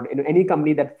payment, or any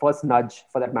company that first nudge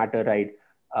for that matter, right?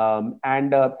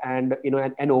 And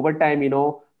over time,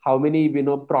 how many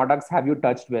products have you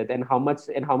touched with, and how much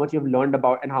you've learned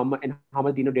about, and how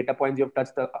much data points you've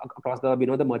touched across the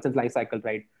the merchant's life cycle,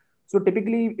 right? So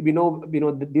typically,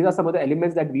 these are some of the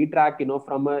elements that we track,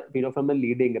 from a from a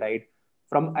leading, right?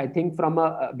 From, I think, from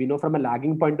a from a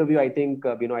lagging point of view, I think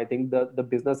I think the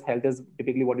business health is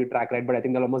typically what you track, right? But I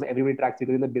think that almost everybody tracks it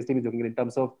in the business is doing it, in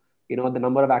terms of the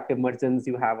number of active merchants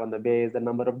you have on the base, the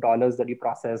number of dollars that you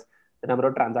process, the number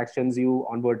of transactions you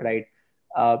onboard, right?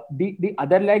 The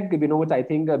other leg, which I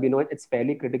think it's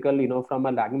fairly critical, from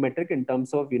a lagging metric, in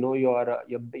terms of your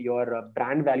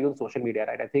brand value on social media,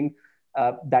 right? I think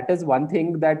that is one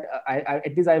thing that I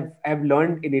at least I've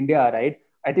learned in India, right?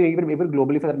 I think even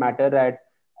globally for that matter, that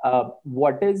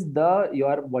what is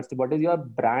what is your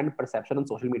brand perception on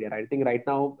social media, right? I think right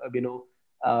now,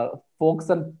 folks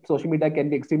on social media can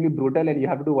be extremely brutal, and you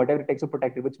have to do whatever it takes to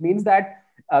protect it, which means that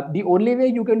the only way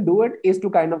you can do it is to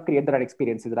kind of create the right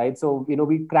experiences, right? So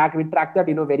we track that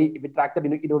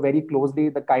very closely,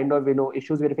 the kind of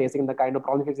issues we're facing, the kind of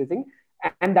problems we're facing,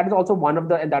 and that is also one of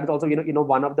the, and that is also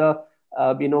one of the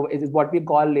is what we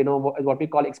call what we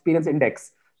call experience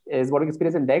index. Is what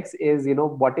experience index is,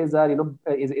 what is our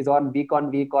is on week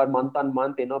or month on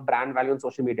month brand value on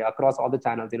social media across all the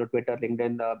channels, Twitter,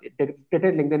 LinkedIn,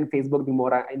 Twitter, LinkedIn, Facebook be more,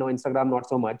 Instagram not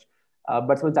so much,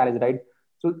 but some challenge, right?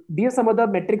 So these are some of the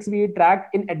metrics we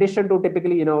track in addition to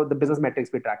typically the business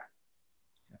metrics we track.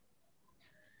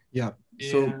 Yeah.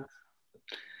 So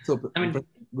I mean,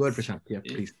 go ahead, Prashant. Yeah,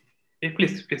 please.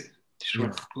 Please. Sure.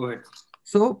 Yeah. Go ahead.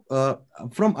 So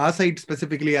from our side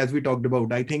specifically, as we talked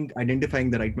about, I think identifying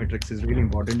the right metrics is really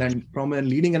important. And from a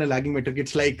leading and a lagging metric,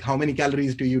 it's like how many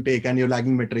calories do you take, and your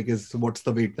lagging metric is what's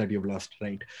the weight that you've lost,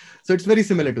 right? So it's very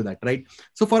similar to that, right?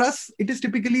 So for us, it is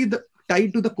typically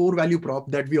tied to the core value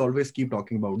prop that we always keep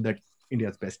talking about, that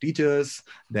India's best teachers,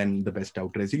 then the best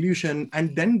out resolution,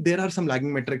 and then there are some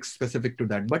lagging metrics specific to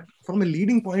that. But from a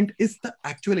leading point is the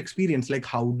actual experience, like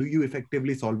how do you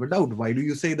effectively solve a doubt? Why do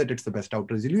you say that it's the best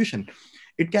out resolution?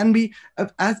 It can be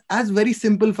as very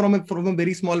simple from a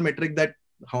very small metric, that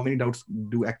how many doubts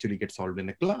do actually get solved in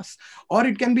a class, or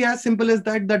it can be as simple as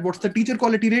that what's the teacher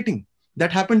quality rating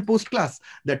that happened post class,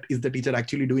 that is the teacher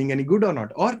actually doing any good or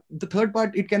not. Or the third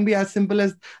part, it can be as simple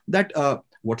as that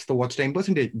what's the watch time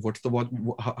percentage, what's the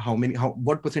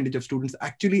what percentage of students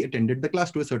actually attended the class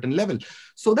to a certain level.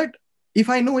 So that if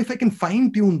I can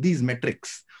fine tune these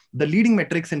metrics, the leading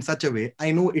metrics, in such a way,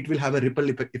 I know it will have a ripple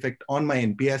effect on my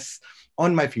NPS,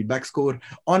 on my feedback score,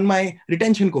 on my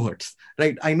retention cohorts,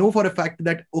 right? I know for a fact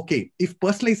that, okay, if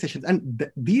personalized sessions, and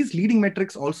these leading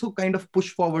metrics also kind of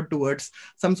push forward towards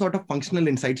some sort of functional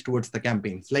insights towards the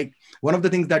campaigns. Like one of the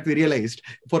things that we realized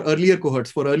for earlier cohorts,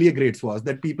 for earlier grades, was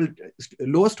that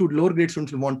lower grade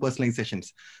students will want personalized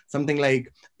sessions, something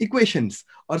like equations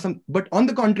or some, but on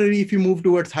the contrary, if you move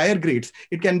towards higher grades,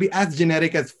 it can be as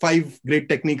generic as 5 great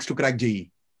techniques to crack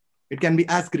JEE. It can be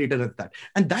as greater as that.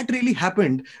 And that really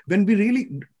happened when we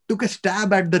really took a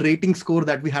stab at the rating score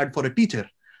that we had for a teacher.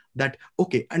 That,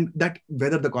 okay, and that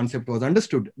whether the concept was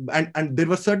understood. And there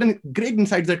were certain great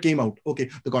insights that came out. Okay,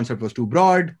 the concept was too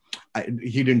broad.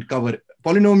 He didn't cover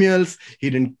polynomials. He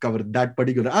didn't cover that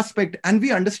particular aspect. And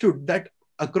we understood that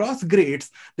across grades,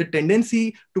 the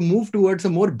tendency to move towards a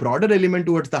more broader element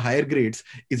towards the higher grades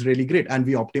is really great. And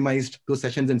we optimized those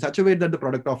sessions in such a way that the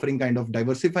product offering kind of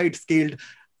diversified, scaled,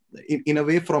 in a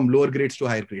way from lower grades to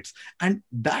higher grades. And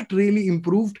that really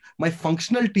improved my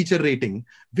functional teacher rating,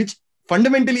 which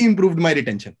fundamentally improved my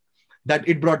retention, that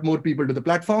it brought more people to the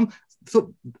platform.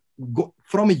 So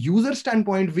from a user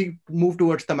standpoint, we move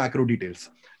towards the macro details.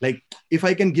 Like if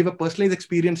I can give a personalized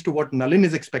experience to what Nalin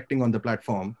is expecting on the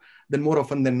platform, then more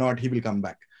often than not, he will come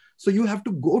back. So you have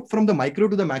to go from the micro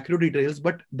to the macro details,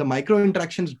 but the micro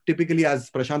interactions typically, as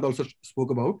Prashant also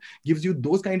spoke about, gives you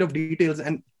those kind of details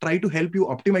and try to help you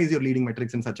optimize your leading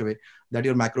metrics in such a way that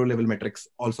your macro level metrics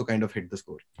also kind of hit the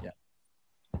score. Yeah.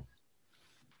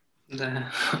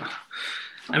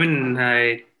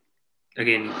 I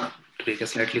again take a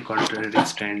slightly contrary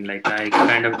stand. Like I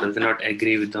kind of does not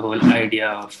agree with the whole idea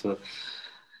of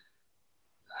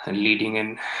leading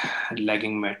and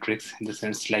lagging metrics, in the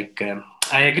sense like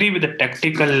I agree with the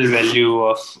tactical value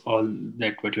of all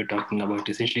that what you're talking about.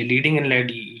 Essentially, leading and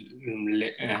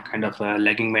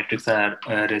lagging metrics are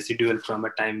residual from a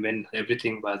time when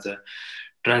everything was a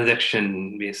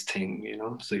transaction based thing,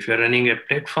 So if you're running a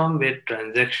platform where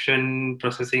transaction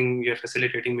processing you're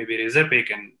facilitating, maybe Razorpay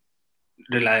can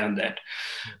rely on that.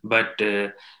 But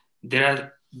there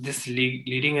are this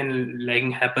leading and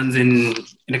lagging happens in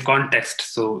a context.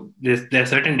 So there are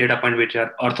certain data points which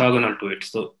are orthogonal to it.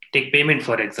 So take payment,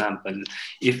 for example.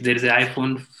 If there's an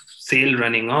iPhone sale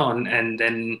running on, and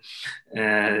then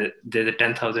there's a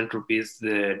 10,000 rupees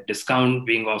discount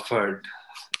being offered,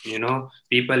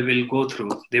 people will go through.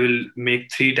 They will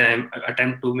make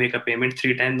attempt to make a payment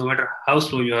 3 times, no matter how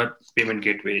slow your payment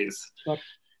gateway is. Sure.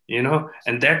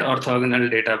 And that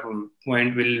orthogonal data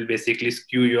point will basically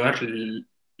skew your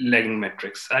lagging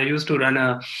metrics. I used to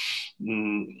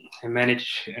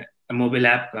manage a mobile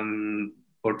app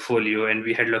portfolio, and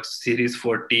we had like Series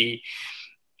 40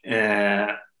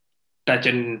 touch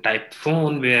and type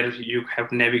phone where you have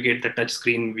to navigate the touch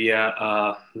screen via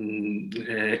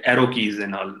arrow keys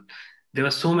and all. There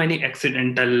were so many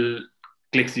accidental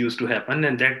clicks used to happen,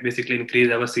 and that basically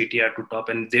increased our CTR to top,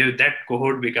 and that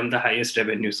cohort became the highest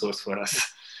revenue source for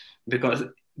us because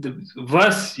the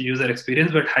worst user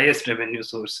experience but highest revenue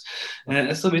source.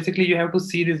 So basically you have to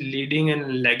see these leading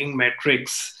and lagging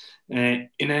metrics in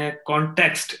a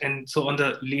context. And so on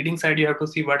the leading side, you have to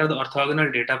see what are the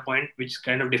orthogonal data point which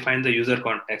kind of define the user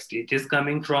context. It is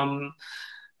coming from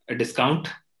a discount.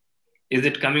 Is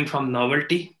it coming from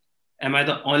novelty? Am I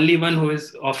the only one who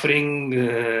is offering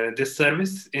this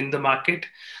service in the market?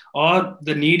 Or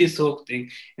the need is so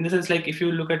thing. In the sense, like if you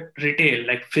look at retail,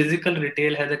 like physical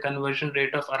retail has a conversion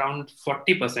rate of around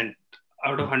 40%.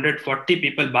 Out of 140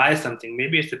 people buy something.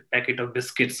 Maybe it's a packet of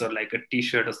biscuits or like a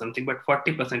t-shirt or something, but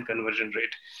 40% conversion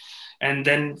rate. And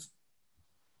then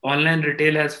online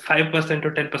retail has 5%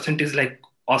 or 10% is like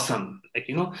awesome. Like,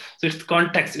 so it's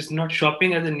context. It's not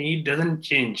shopping as a need, doesn't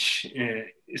change.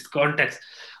 It's context.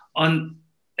 And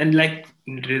like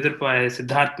Razorpay,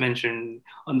 Siddharth mentioned,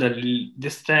 on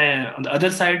the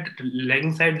other side,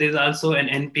 lagging side, there's also an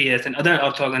NPS and other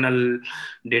orthogonal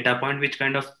data point which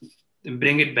kind of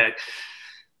bring it back.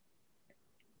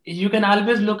 You can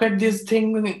always look at this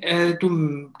thing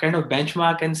to kind of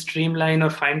benchmark and streamline or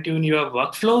fine tune your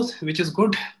workflows, which is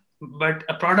good. But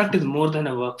a product is more than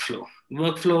a workflow.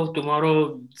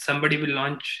 Tomorrow, somebody will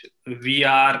launch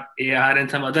VR, AR, and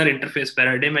some other interface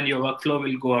paradigm, and your workflow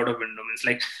will go out of window. It's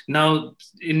like now,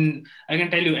 I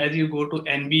can tell you, as you go to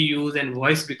NBUs and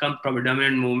voice become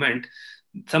predominant movement,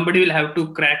 somebody will have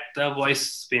to crack the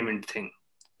voice payment thing.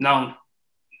 Now,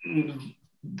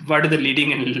 what is the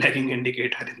leading and lagging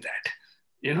indicator in that?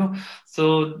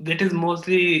 So that is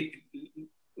mostly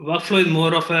workflow is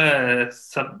more of a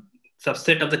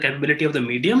subset of the capability of the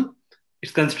medium.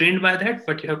 It's constrained by that,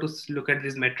 but you have to look at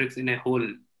these metrics in a whole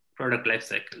product life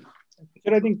cycle.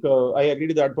 Sure, I think I agree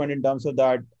to that point in terms of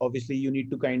that. Obviously, you need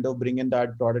to kind of bring in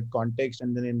that product context,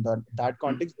 and then in that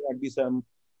context, there might be some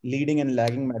leading and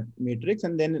lagging matrix.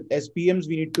 And then as PMs,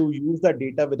 we need to use that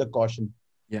data with a caution.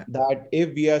 Yeah. That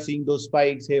if we are seeing those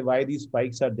spikes, hey, why these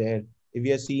spikes are there? If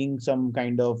we are seeing some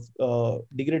kind of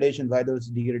degradation, why those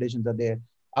degradations are there?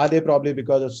 Are they probably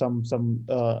because of some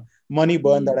money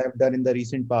burn that I've done in the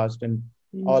recent past and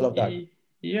all of that?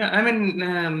 Yeah, I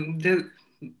mean,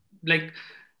 like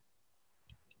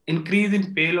increase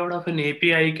in payload of an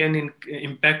API can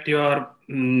impact your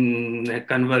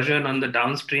conversion on the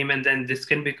downstream, and then this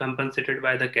can be compensated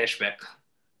by the cashback.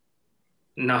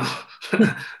 Now,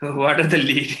 what are the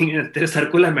leading? There's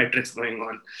circular metrics going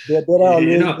on. There are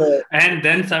always, and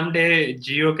then someday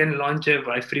Jio can launch a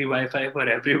free Wi-Fi for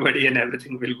everybody, and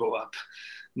everything will go up.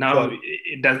 Now,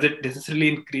 does it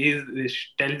necessarily increase? It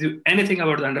tells you anything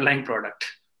about the underlying product?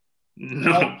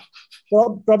 No.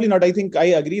 Probably not. I think I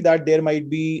agree that there might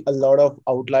be a lot of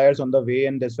outliers on the way,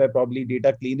 and that's why probably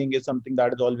data cleaning is something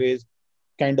that is always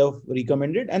kind of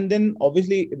recommended. And then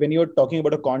obviously, when you're talking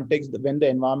about a context, when the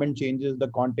environment changes, the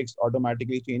context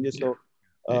automatically changes. So,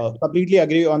 completely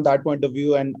agree on that point of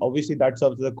view. And obviously, that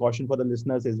serves as a caution for the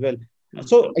listeners as well.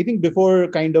 So, I think before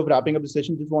kind of wrapping up the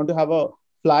session, just want to have a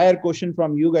flyer question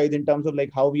from you guys in terms of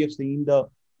like how we have seen the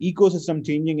ecosystem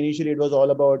changing. Initially, it was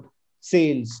all about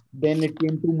sales, then it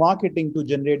came to marketing to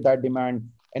generate that demand,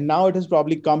 and now it has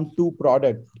probably come to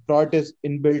product is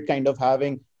inbuilt, kind of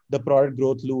having the product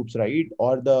growth loops, right?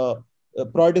 Or the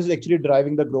product is actually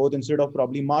driving the growth instead of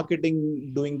probably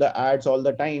marketing doing the ads all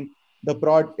the time. The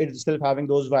product itself having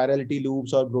those virality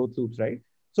loops or growth loops, right?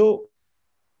 So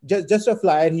just a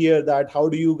flyer here, that how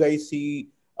do you guys see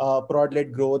product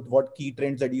led growth? What key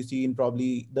trends that you see in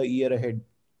probably the year ahead?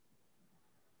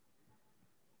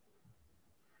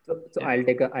 So I'll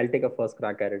take a first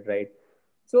crack at it, right?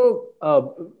 So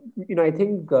I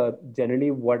think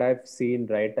generally what I've seen,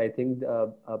 right? I think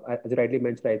as you rightly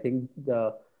mentioned, I think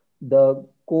the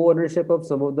co-ownership of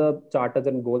some of the charters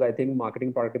and goals, I think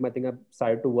marketing product team, I think have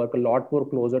started to work a lot more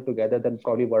closer together than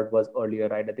probably what it was earlier,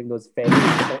 right? I think those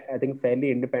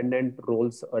fairly independent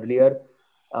roles earlier.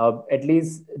 At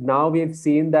least now we've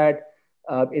seen that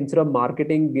instead of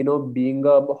marketing, being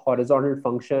a horizontal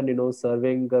function,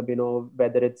 serving,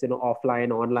 whether it's,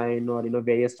 offline, online, or,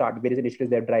 various initiatives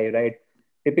they drive, right?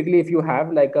 Typically, if you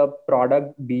have like a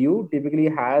product BU, typically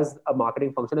has a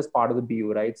marketing function as part of the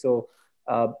BU, right? So,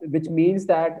 which means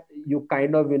that you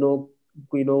kind of,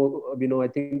 I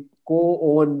think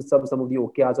co-own some of the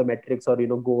OKRs or metrics or,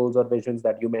 goals or visions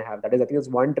that you may have. That is, I think, is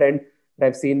one trend that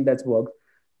I've seen that's worked.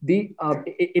 The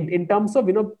in terms of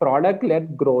product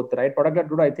led growth, right? Product led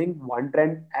growth, I think one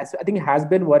trend as I think has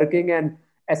been working, and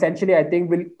essentially I think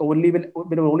will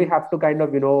only have to kind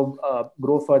of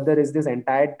grow further, is this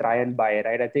entire try and buy,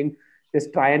 right? I think this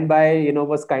try and buy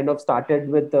was kind of started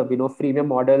with freemium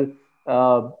model.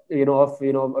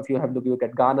 If you have to look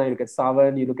at Ghana, you look at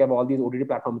Savan, you look at all these OTT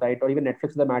platforms, right? Or even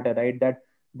Netflix for the matter, right? That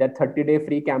 30-day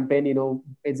free campaign,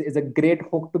 is a great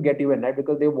hook to get you in, right?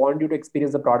 Because they want you to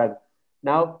experience the product.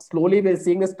 Now, slowly we're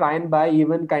seeing this try and buy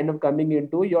even kind of coming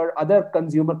into your other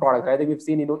consumer products. I think we've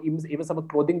seen, even some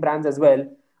clothing brands as well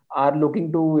are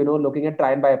looking to, looking at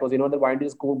try and buy apples. They want to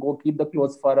just go keep the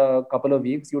clothes for a couple of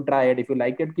weeks. You try it. If you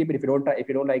like it, keep it. If you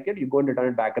don't like it, you go and return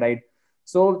it back, right?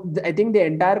 So I think the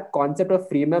entire concept of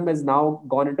freemium has now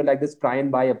gone into like this try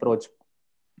and buy approach,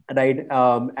 right?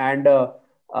 I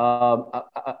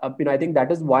think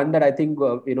that is one that I think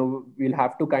we'll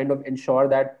have to kind of ensure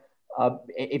that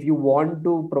if you want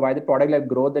to provide the product like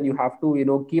growth, then you have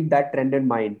to keep that trend in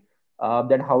mind.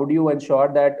 That how do you ensure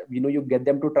that you get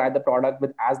them to try the product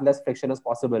with as less friction as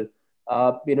possible.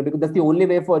 Because that's the only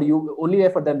way for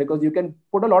them, because you can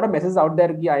put a lot of messages out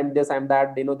there. Yeah, I'm this, I'm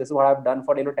that. This is what I've done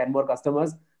for 10 more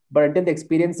customers. But until they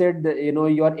experience it,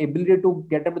 your ability to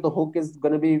get them to the hook is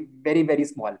going to be very, very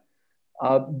small.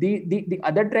 The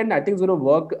other trend I think is going to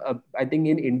work. I think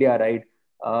in India, right?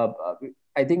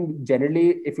 I think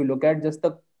generally, if you look at just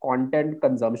the content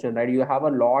consumption, right, you have a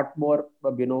lot more,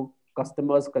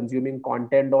 customers consuming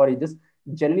content, or just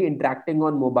generally interacting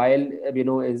on mobile,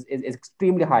 is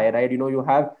extremely high, right? You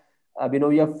have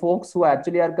folks who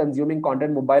actually are consuming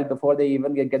content mobile before they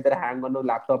even get their hang on a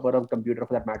laptop or a computer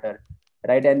for that matter,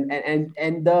 right? And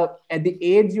the at the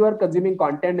age you are consuming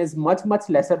content is much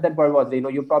lesser than what it was.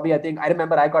 You probably, I think I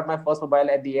remember I got my first mobile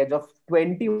at the age of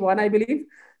 21, I believe.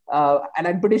 And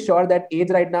I'm pretty sure that age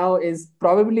right now is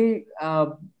probably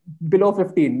below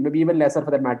 15, maybe even lesser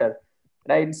for that matter,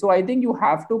 right? So I think you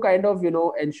have to kind of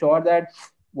ensure that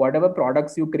whatever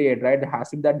products you create, right, it has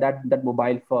to be that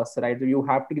mobile first, right? So you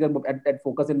have to get that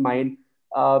focus in mind,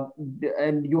 uh,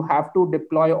 and you have to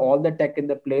deploy all the tech in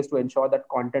the place to ensure that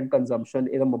content consumption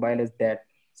in the mobile is there.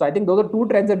 So I think those are two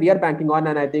trends that we are banking on,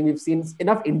 and I think we've seen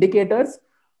enough indicators,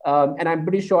 and I'm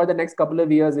pretty sure the next couple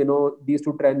of years, these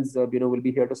two trends, will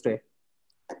be here to stay.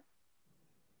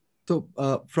 So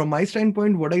from my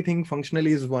standpoint, what I think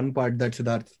functionally is one part that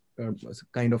Siddharth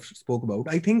kind of spoke about.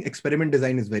 I think experiment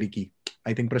design is very key.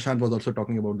 I think Prashant was also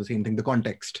talking about the same thing, the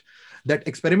context. That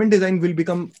experiment design will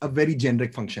become a very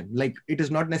generic function. Like it is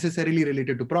not necessarily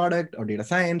related to product or data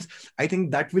science. I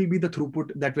think that will be the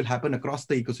throughput that will happen across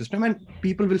the ecosystem, and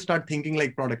people will start thinking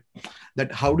like product.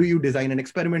 That how do you design an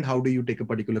experiment? How do you take a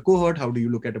particular cohort? How do you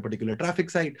look at a particular traffic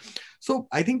site? So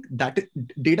I think that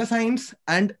data science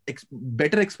and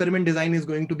better experiment design is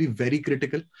going to be very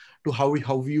critical to how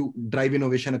you drive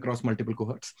innovation across multiple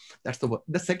cohorts. That's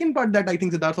the second part that I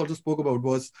think Siddharth also spoke about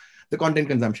was the content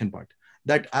consumption part.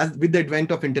 That as with the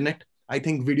advent of internet, I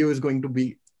think video is going to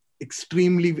be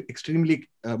extremely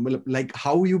like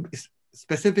how you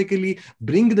specifically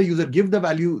bring the user, give the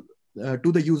value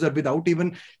to the user without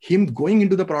even him going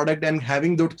into the product and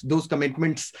having those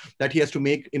commitments that he has to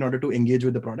make in order to engage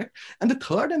with the product. And the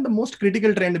third and the most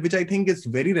critical trend, which I think is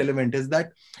very relevant, is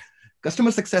that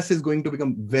customer success is going to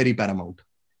become very paramount,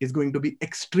 is going to be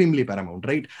extremely paramount,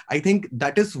 right? I think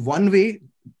that is one way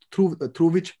through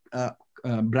which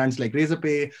brands like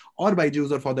Razorpay or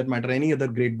Byju's, or for that matter, any other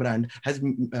great brand, has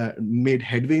made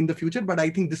headway in the future. But I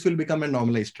think this will become a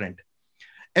normalized trend.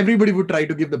 Everybody would try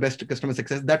to give the best customer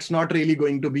success. That's not really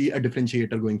going to be a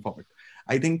differentiator going forward.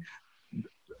 I think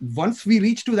once we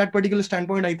reach to that particular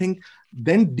standpoint, I think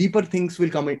then deeper things will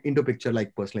come into picture,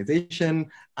 like personalization,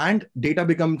 and data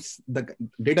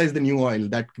is the new oil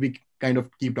that we kind of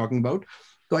keep talking about.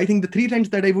 So I think the three trends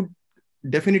that I would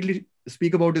definitely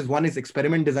speak about is, one is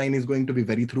experiment design is going to be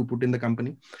very throughput in the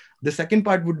company. The second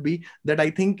part would be that I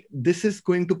think this is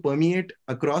going to permeate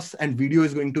across, and video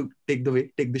is going to take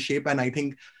the shape. And I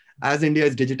think as India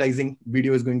is digitizing,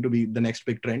 video is going to be the next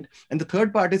big trend. And the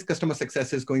third part is customer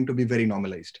success is going to be very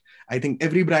normalized. I think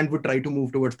every brand would try to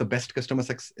move towards the best customer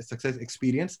success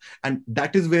experience. And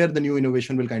that is where the new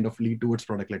innovation will kind of lead towards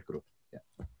product-led growth.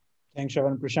 Yeah. Thanks,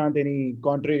 Shravan. Prashant, any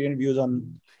contrarian views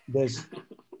on this?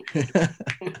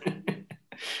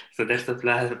 So that's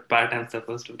the part I'm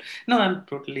supposed to. No, I'm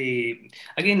totally.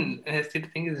 Again, see, the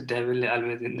thing is, devil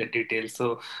always in the details.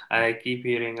 So I keep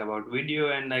hearing about video,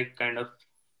 and I kind of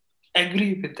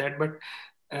agree with that. But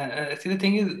see, the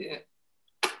thing is,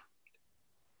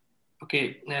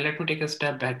 okay, let me take a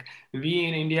step back. We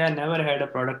in India never had a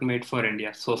product made for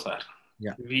India so far.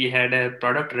 Yeah. We had a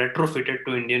product retrofitted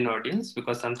to Indian audience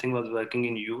because something was working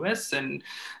in US, and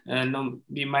no,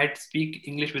 we might speak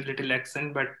English with little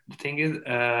accent, but the thing is,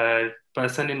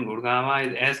 person in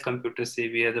Gurgaon is as computer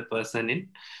savvy as a person in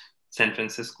San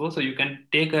Francisco. So you can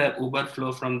take a Uber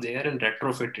flow from there and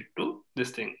retrofit it to this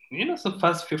thing. So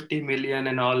first 50 million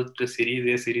and all the series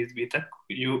A, series B,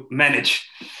 you manage.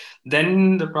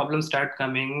 Then the problems start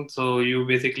coming. So you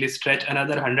basically stretch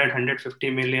another 150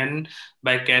 million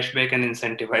by cashback and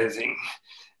incentivizing.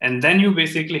 And then you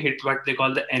basically hit what they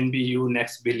call the NBU,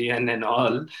 next billion and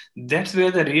all. That's where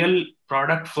the real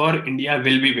product for India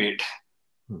will be made,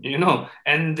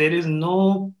 and there is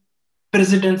no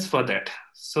precedence for that.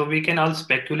 So we can all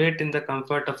speculate in the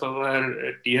comfort of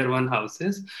our tier 1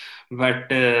 houses, but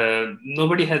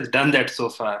nobody has done that so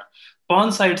far.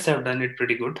 Pawn sites have done it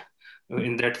pretty good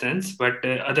in that sense. But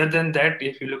other than that,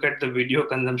 if you look at the video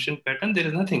consumption pattern, there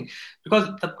is nothing. Because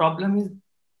the problem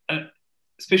is,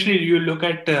 especially you look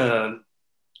at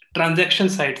transaction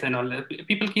sites and all that,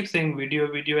 people keep saying video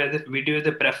as if video is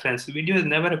a preference. Video is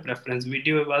never a preference.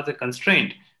 Video was a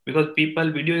constraint, because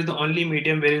video is the only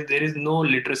medium where there is no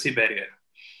literacy barrier.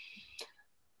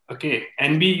 Okay,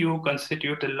 NBU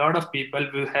constitute a lot of people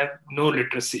who have no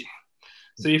literacy.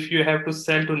 So if you have to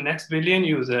sell to next billion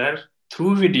user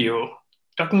through video,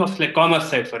 talking of like commerce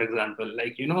side, for example,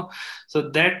 so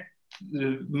that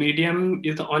medium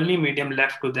is the only medium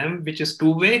left to them, which is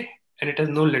two-way, and it has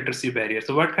no literacy barrier.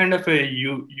 So what kind of a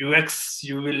UX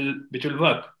which will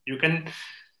work? You can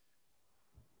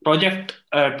project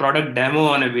a product demo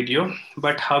on a video,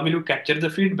 but how will you capture the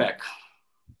feedback?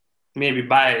 Maybe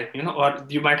by, or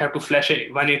you might have to flash a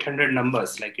 1-800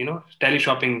 numbers, like,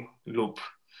 teleshopping loop,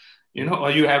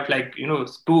 or you have like,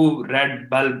 two red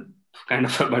bulb kind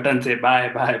of a button, say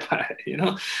buy,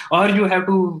 or you have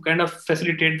to kind of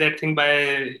facilitate that thing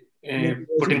by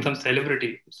putting some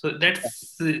celebrity. So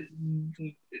that's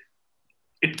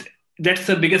that's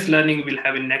the biggest learning we'll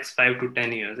have in next 5 to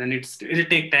 10 years. And it'll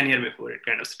take 10 years before it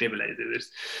kind of stabilizes.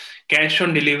 Cash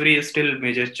on delivery is still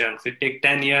major chunks. It take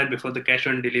 10 years before the cash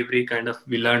on delivery kind of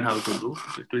we learn how to do.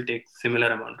 It will take similar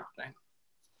amount of time.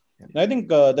 I think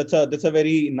that's a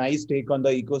very nice take on the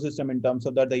ecosystem, in terms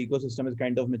of that the ecosystem is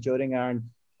kind of maturing. And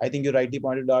I think you rightly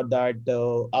pointed out that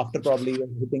after probably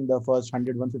hitting the first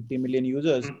 100-150 million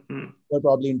users, were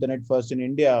probably internet first in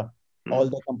India. All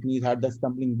the companies had the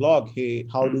stumbling block. Hey,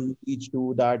 how do we reach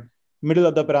to that middle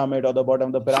of the pyramid or the bottom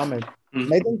of the pyramid?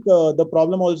 And I think the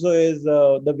problem also is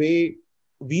the way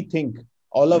we think.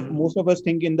 Most of us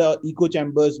think in the echo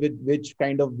chambers with which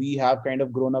kind of we have kind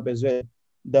of grown up as well.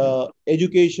 The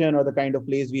education or the kind of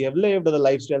place we have lived or the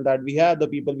lifestyle that we have, the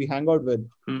people we hang out with.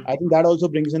 I think that also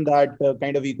brings in that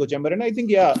kind of echo chamber. And I think,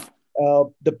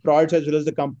 the products as well as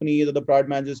the companies or the product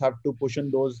managers have to push in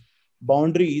those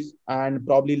boundaries and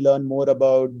probably learn more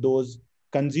about those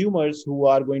consumers who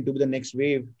are going to be the next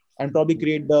wave, and probably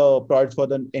create the products for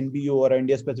the NBU or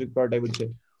India specific product, I would say.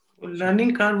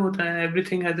 Learning curve hota hai.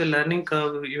 Everything has a learning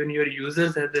curve. Even your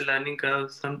users have the learning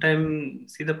curve.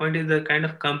 Sometimes, see, the point is the kind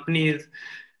of companies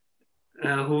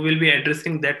who will be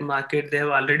addressing that market, they have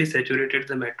already saturated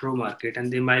the metro market,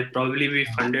 and they might probably be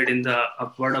funded in the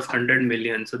upward of 100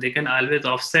 million. So they can always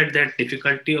offset that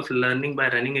difficulty of learning by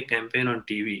running a campaign on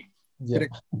TV. Yeah.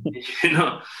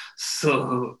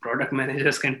 So product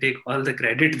managers can take all the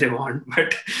credit they want,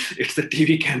 but it's the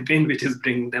TV campaign which is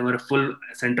bringing them a full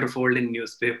centerfold in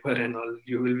newspaper and all.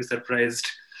 You will be surprised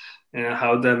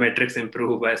how the metrics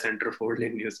improve by centerfold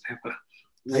in newspaper.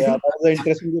 Yeah, that was an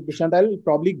interesting question. I'll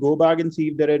probably go back and see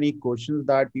if there are any questions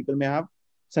that people may have.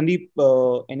 Sandeep,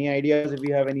 any ideas if we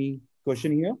have any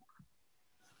question here?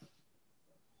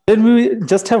 Then we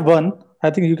just have one.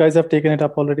 I think you guys have taken it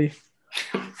up already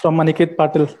from Aniket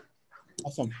Patil.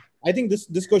 Awesome. I think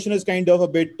this question is kind of a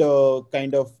bit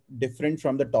kind of different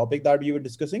from the topic that we were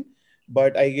discussing,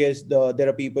 but I guess there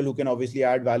are people who can obviously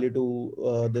add value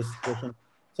to this question.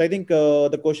 So I think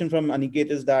the question from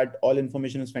Aniket is that all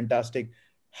information is fantastic.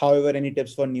 However, any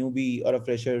tips for newbie or a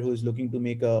fresher who is looking to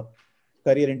make a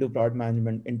career into product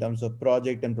management in terms of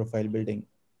project and profile building?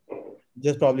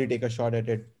 Just probably take a shot at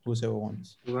it, whoever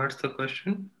wants. What's the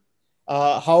question?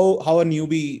 How a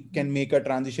newbie can make a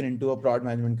transition into a product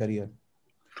management career?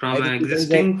 From an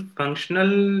existing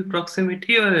functional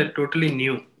proximity or totally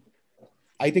new?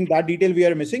 I think that detail we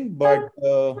are missing, but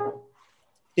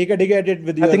take a dig at it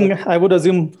with you. I think I would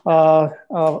assume,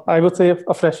 I would say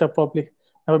a fresher probably.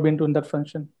 Never been doing that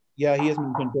function. Yeah, he has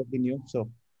mentioned totally new. So,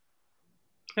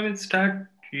 I mean, start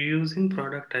using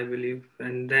product, I believe,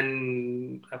 and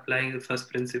then applying the first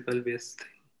principle based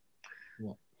thing.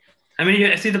 Yeah. I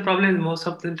mean, I see the problem is most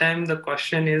of the time the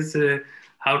question is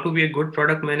how to be a good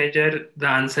product manager. The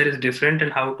answer is different,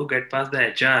 and how to get past the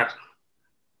HR.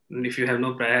 And if you have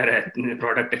no prior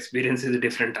product experience, is a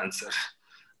different answer.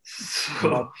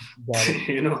 So,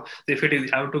 if it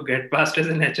is how to get past as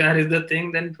an HR is the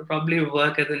thing, then probably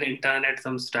work as an intern at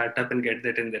some startup and get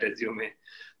that in the resume.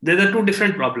 There's a two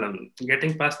different problems.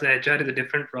 Getting past the HR is a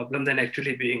different problem than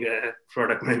actually being a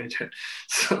product manager.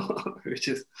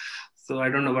 So I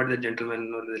don't know what the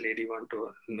gentleman or the lady want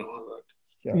to know about.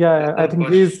 Yeah, I think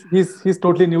he's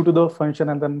totally new to the function,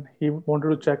 and then he wanted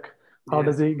to check how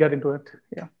does he get into it.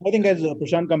 Yeah, I think as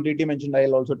Prashant completely mentioned,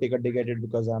 I'll also take a dig at it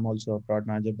because I'm also a product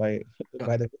manager by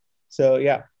the way. So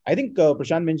yeah, I think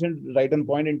Prashant mentioned right on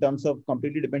point in terms of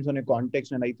completely depends on your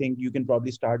context, and I think you can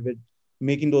probably start with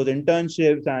making those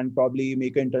internships and probably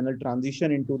make an internal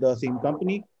transition into the same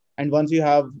company. And once you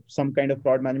have some kind of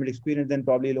product management experience, then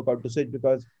probably look out to switch,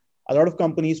 because a lot of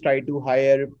companies try to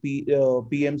hire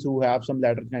PMs who have some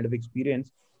latter kind of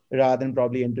experience rather than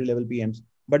probably entry-level PMs.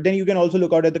 But then you can also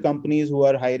look out at the companies who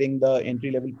are hiring the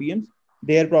entry-level PMs.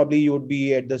 There probably you would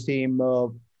be at the same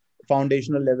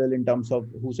foundational level in terms of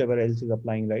whoever else is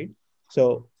applying, right?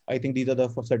 So I think these are the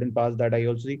certain paths that I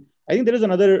also see. I think there is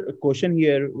another question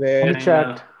here where on the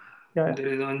chat. Yeah,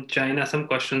 there is on China, some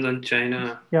questions on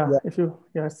China. Yeah. If you,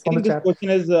 it's on the this chat. Question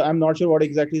is, I'm not sure what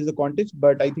exactly is the context,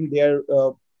 but I think they are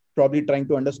probably trying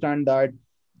to understand that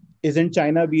isn't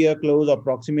China be a close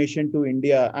approximation to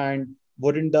India, and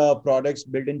wouldn't the products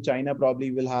built in China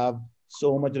probably will have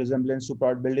so much resemblance to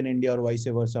product built in India or vice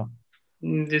versa?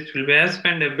 This will be, I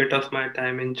spent a bit of my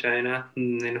time in China,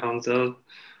 in Hangzhou.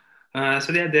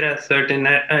 So yeah, there are certain,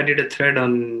 I did a thread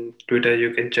on Twitter,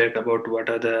 you can check about what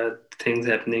are the things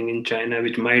happening in China,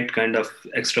 which might kind of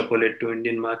extrapolate to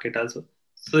Indian market also.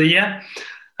 So yeah,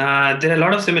 there are a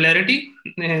lot of similarity.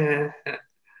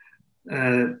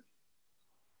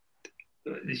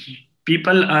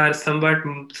 People are somewhat,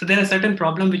 so there are certain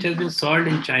problems which has been solved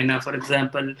in China. For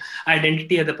example,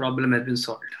 identity as a problem has been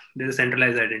solved. There's a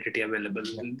centralized identity available.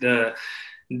 Yeah.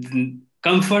 The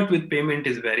comfort with payment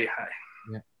is very high.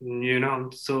 Yeah.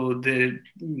 So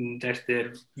that's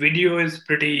their video is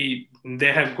pretty,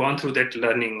 they have gone through that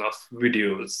learning of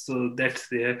videos. So that's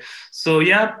there. So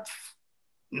yeah,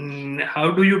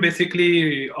 how do you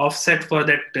basically offset for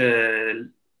that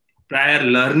prior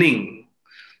learning?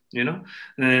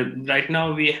 Right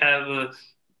now we have,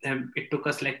 it took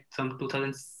us like some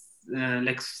 2000,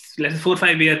 like 4 or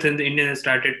 5 years, and the Indians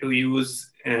started to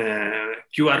use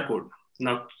QR code.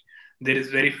 Now there is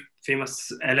very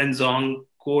famous Alan Zong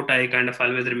quote I kind of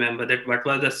always remember, that what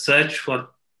was the search for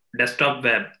desktop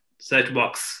web search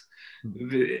box,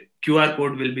 QR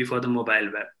code will be for the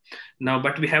mobile web now,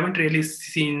 but we haven't really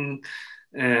seen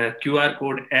QR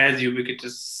code as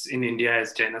ubiquitous in India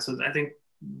as China. So I think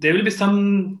there will be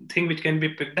something which can be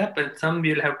picked up, but some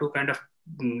we'll have to kind of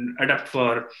adapt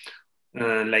for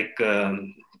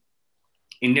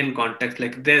Indian context.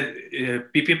 Like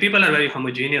people are very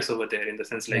homogeneous over there in the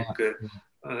sense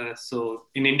so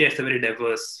in India it's a very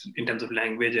diverse in terms of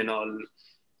language and all.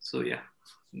 So yeah.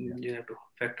 you have to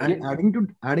factor And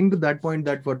in. adding to that point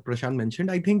that what Prashant mentioned,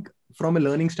 I think from a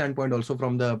learning standpoint, also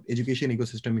from the education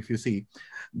ecosystem, if you see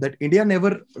that India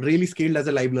never really scaled as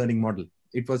a live learning model.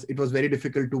 It was very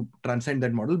difficult to transcend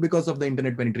that model because of the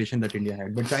internet penetration that India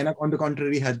had. But China, on the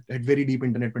contrary, had very deep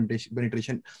internet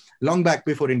penetration long back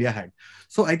before India had.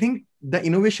 So I think the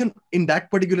innovation in that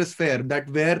particular sphere, that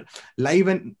where live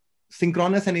and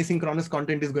synchronous and asynchronous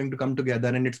content is going to come together,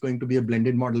 and it's going to be a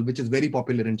blended model, which is very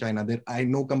popular in China. I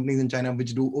know companies in China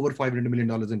which do over $500 million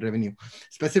in revenue,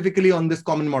 specifically on this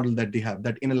common model that they have,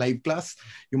 that in a live class,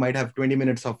 you might have 20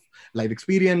 minutes of live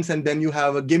experience, and then you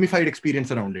have a gamified experience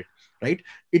around it, right?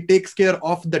 It takes care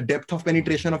of the depth of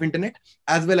penetration of internet,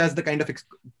 as well as the kind of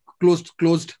closed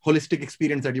holistic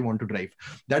experience that you want to drive.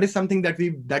 That is something that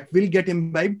will get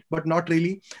imbibed, but not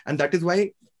really. And that is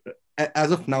why,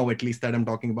 as of now, at least, that I'm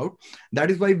talking about,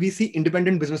 that is why we see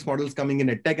independent business models coming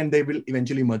in at tech, and they will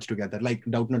eventually merge together. Like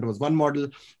Doubtnut was one model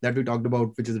that we talked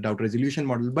about, which is a doubt resolution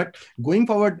model. But going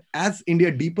forward, as India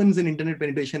deepens in internet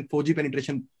penetration, 4G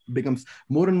penetration becomes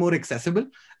more and more accessible,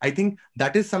 I think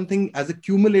that is something, as a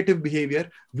cumulative behavior,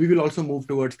 we will also move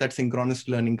towards that synchronous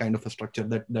learning kind of a structure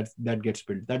that gets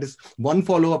built. That is one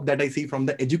follow-up that I see from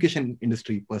the education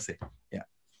industry per se. Yeah.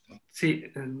 See,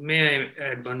 may I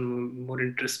add one more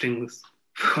interesting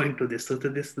point to this? So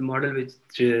this model which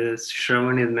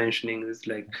Shravan is mentioning is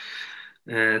like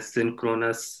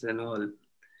synchronous and all.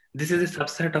 This is a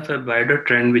subset of a wider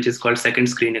trend which is called second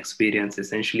screen experience,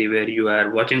 essentially, where you are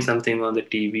watching something on the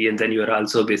TV and then you are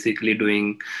also basically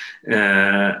doing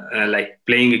like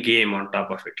playing a game on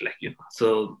top of it, like, you know.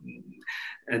 So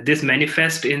this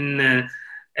manifests in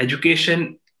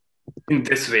education in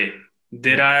this way.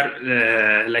 There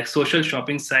are like social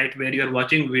shopping site where you're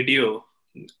watching video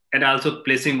and also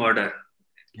placing order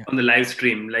on the live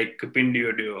stream, like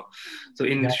Pinduoduo. So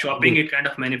in shopping, it kind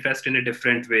of manifests in a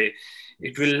different way.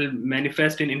 It will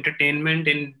manifest in entertainment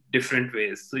in different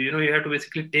ways. So, you know, you have to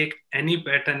basically take any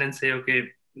pattern and say, okay,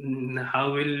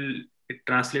 how will it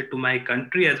translate to my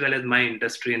country as well as my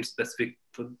industry in specific?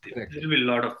 So there will be a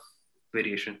lot of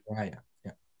variation. Yeah.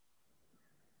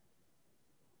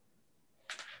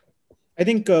 I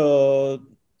think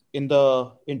in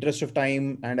the interest of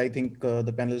time, and I think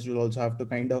the panelists will also have to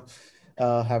kind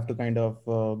of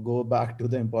go back to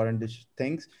the important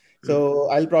things. So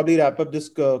I'll probably wrap up this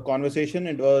conversation.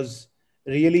 It was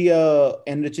really a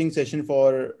enriching session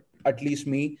for at least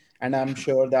me, and I'm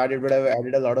sure that it would have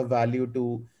added a lot of value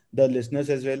to the listeners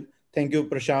as well. Thank you,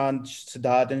 Prashant,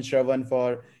 Siddharth, and Shravan,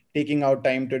 for taking out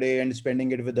time today and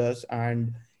spending it with us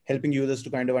and helping users to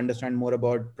kind of understand more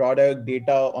about product,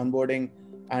 data, onboarding,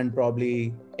 and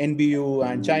probably NBU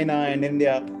and China and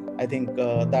India. I think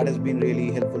that has been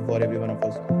really helpful for every one of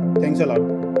us. Thanks a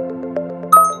lot.